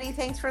 everybody.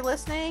 Thanks for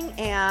listening,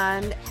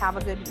 and have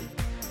a good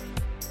week.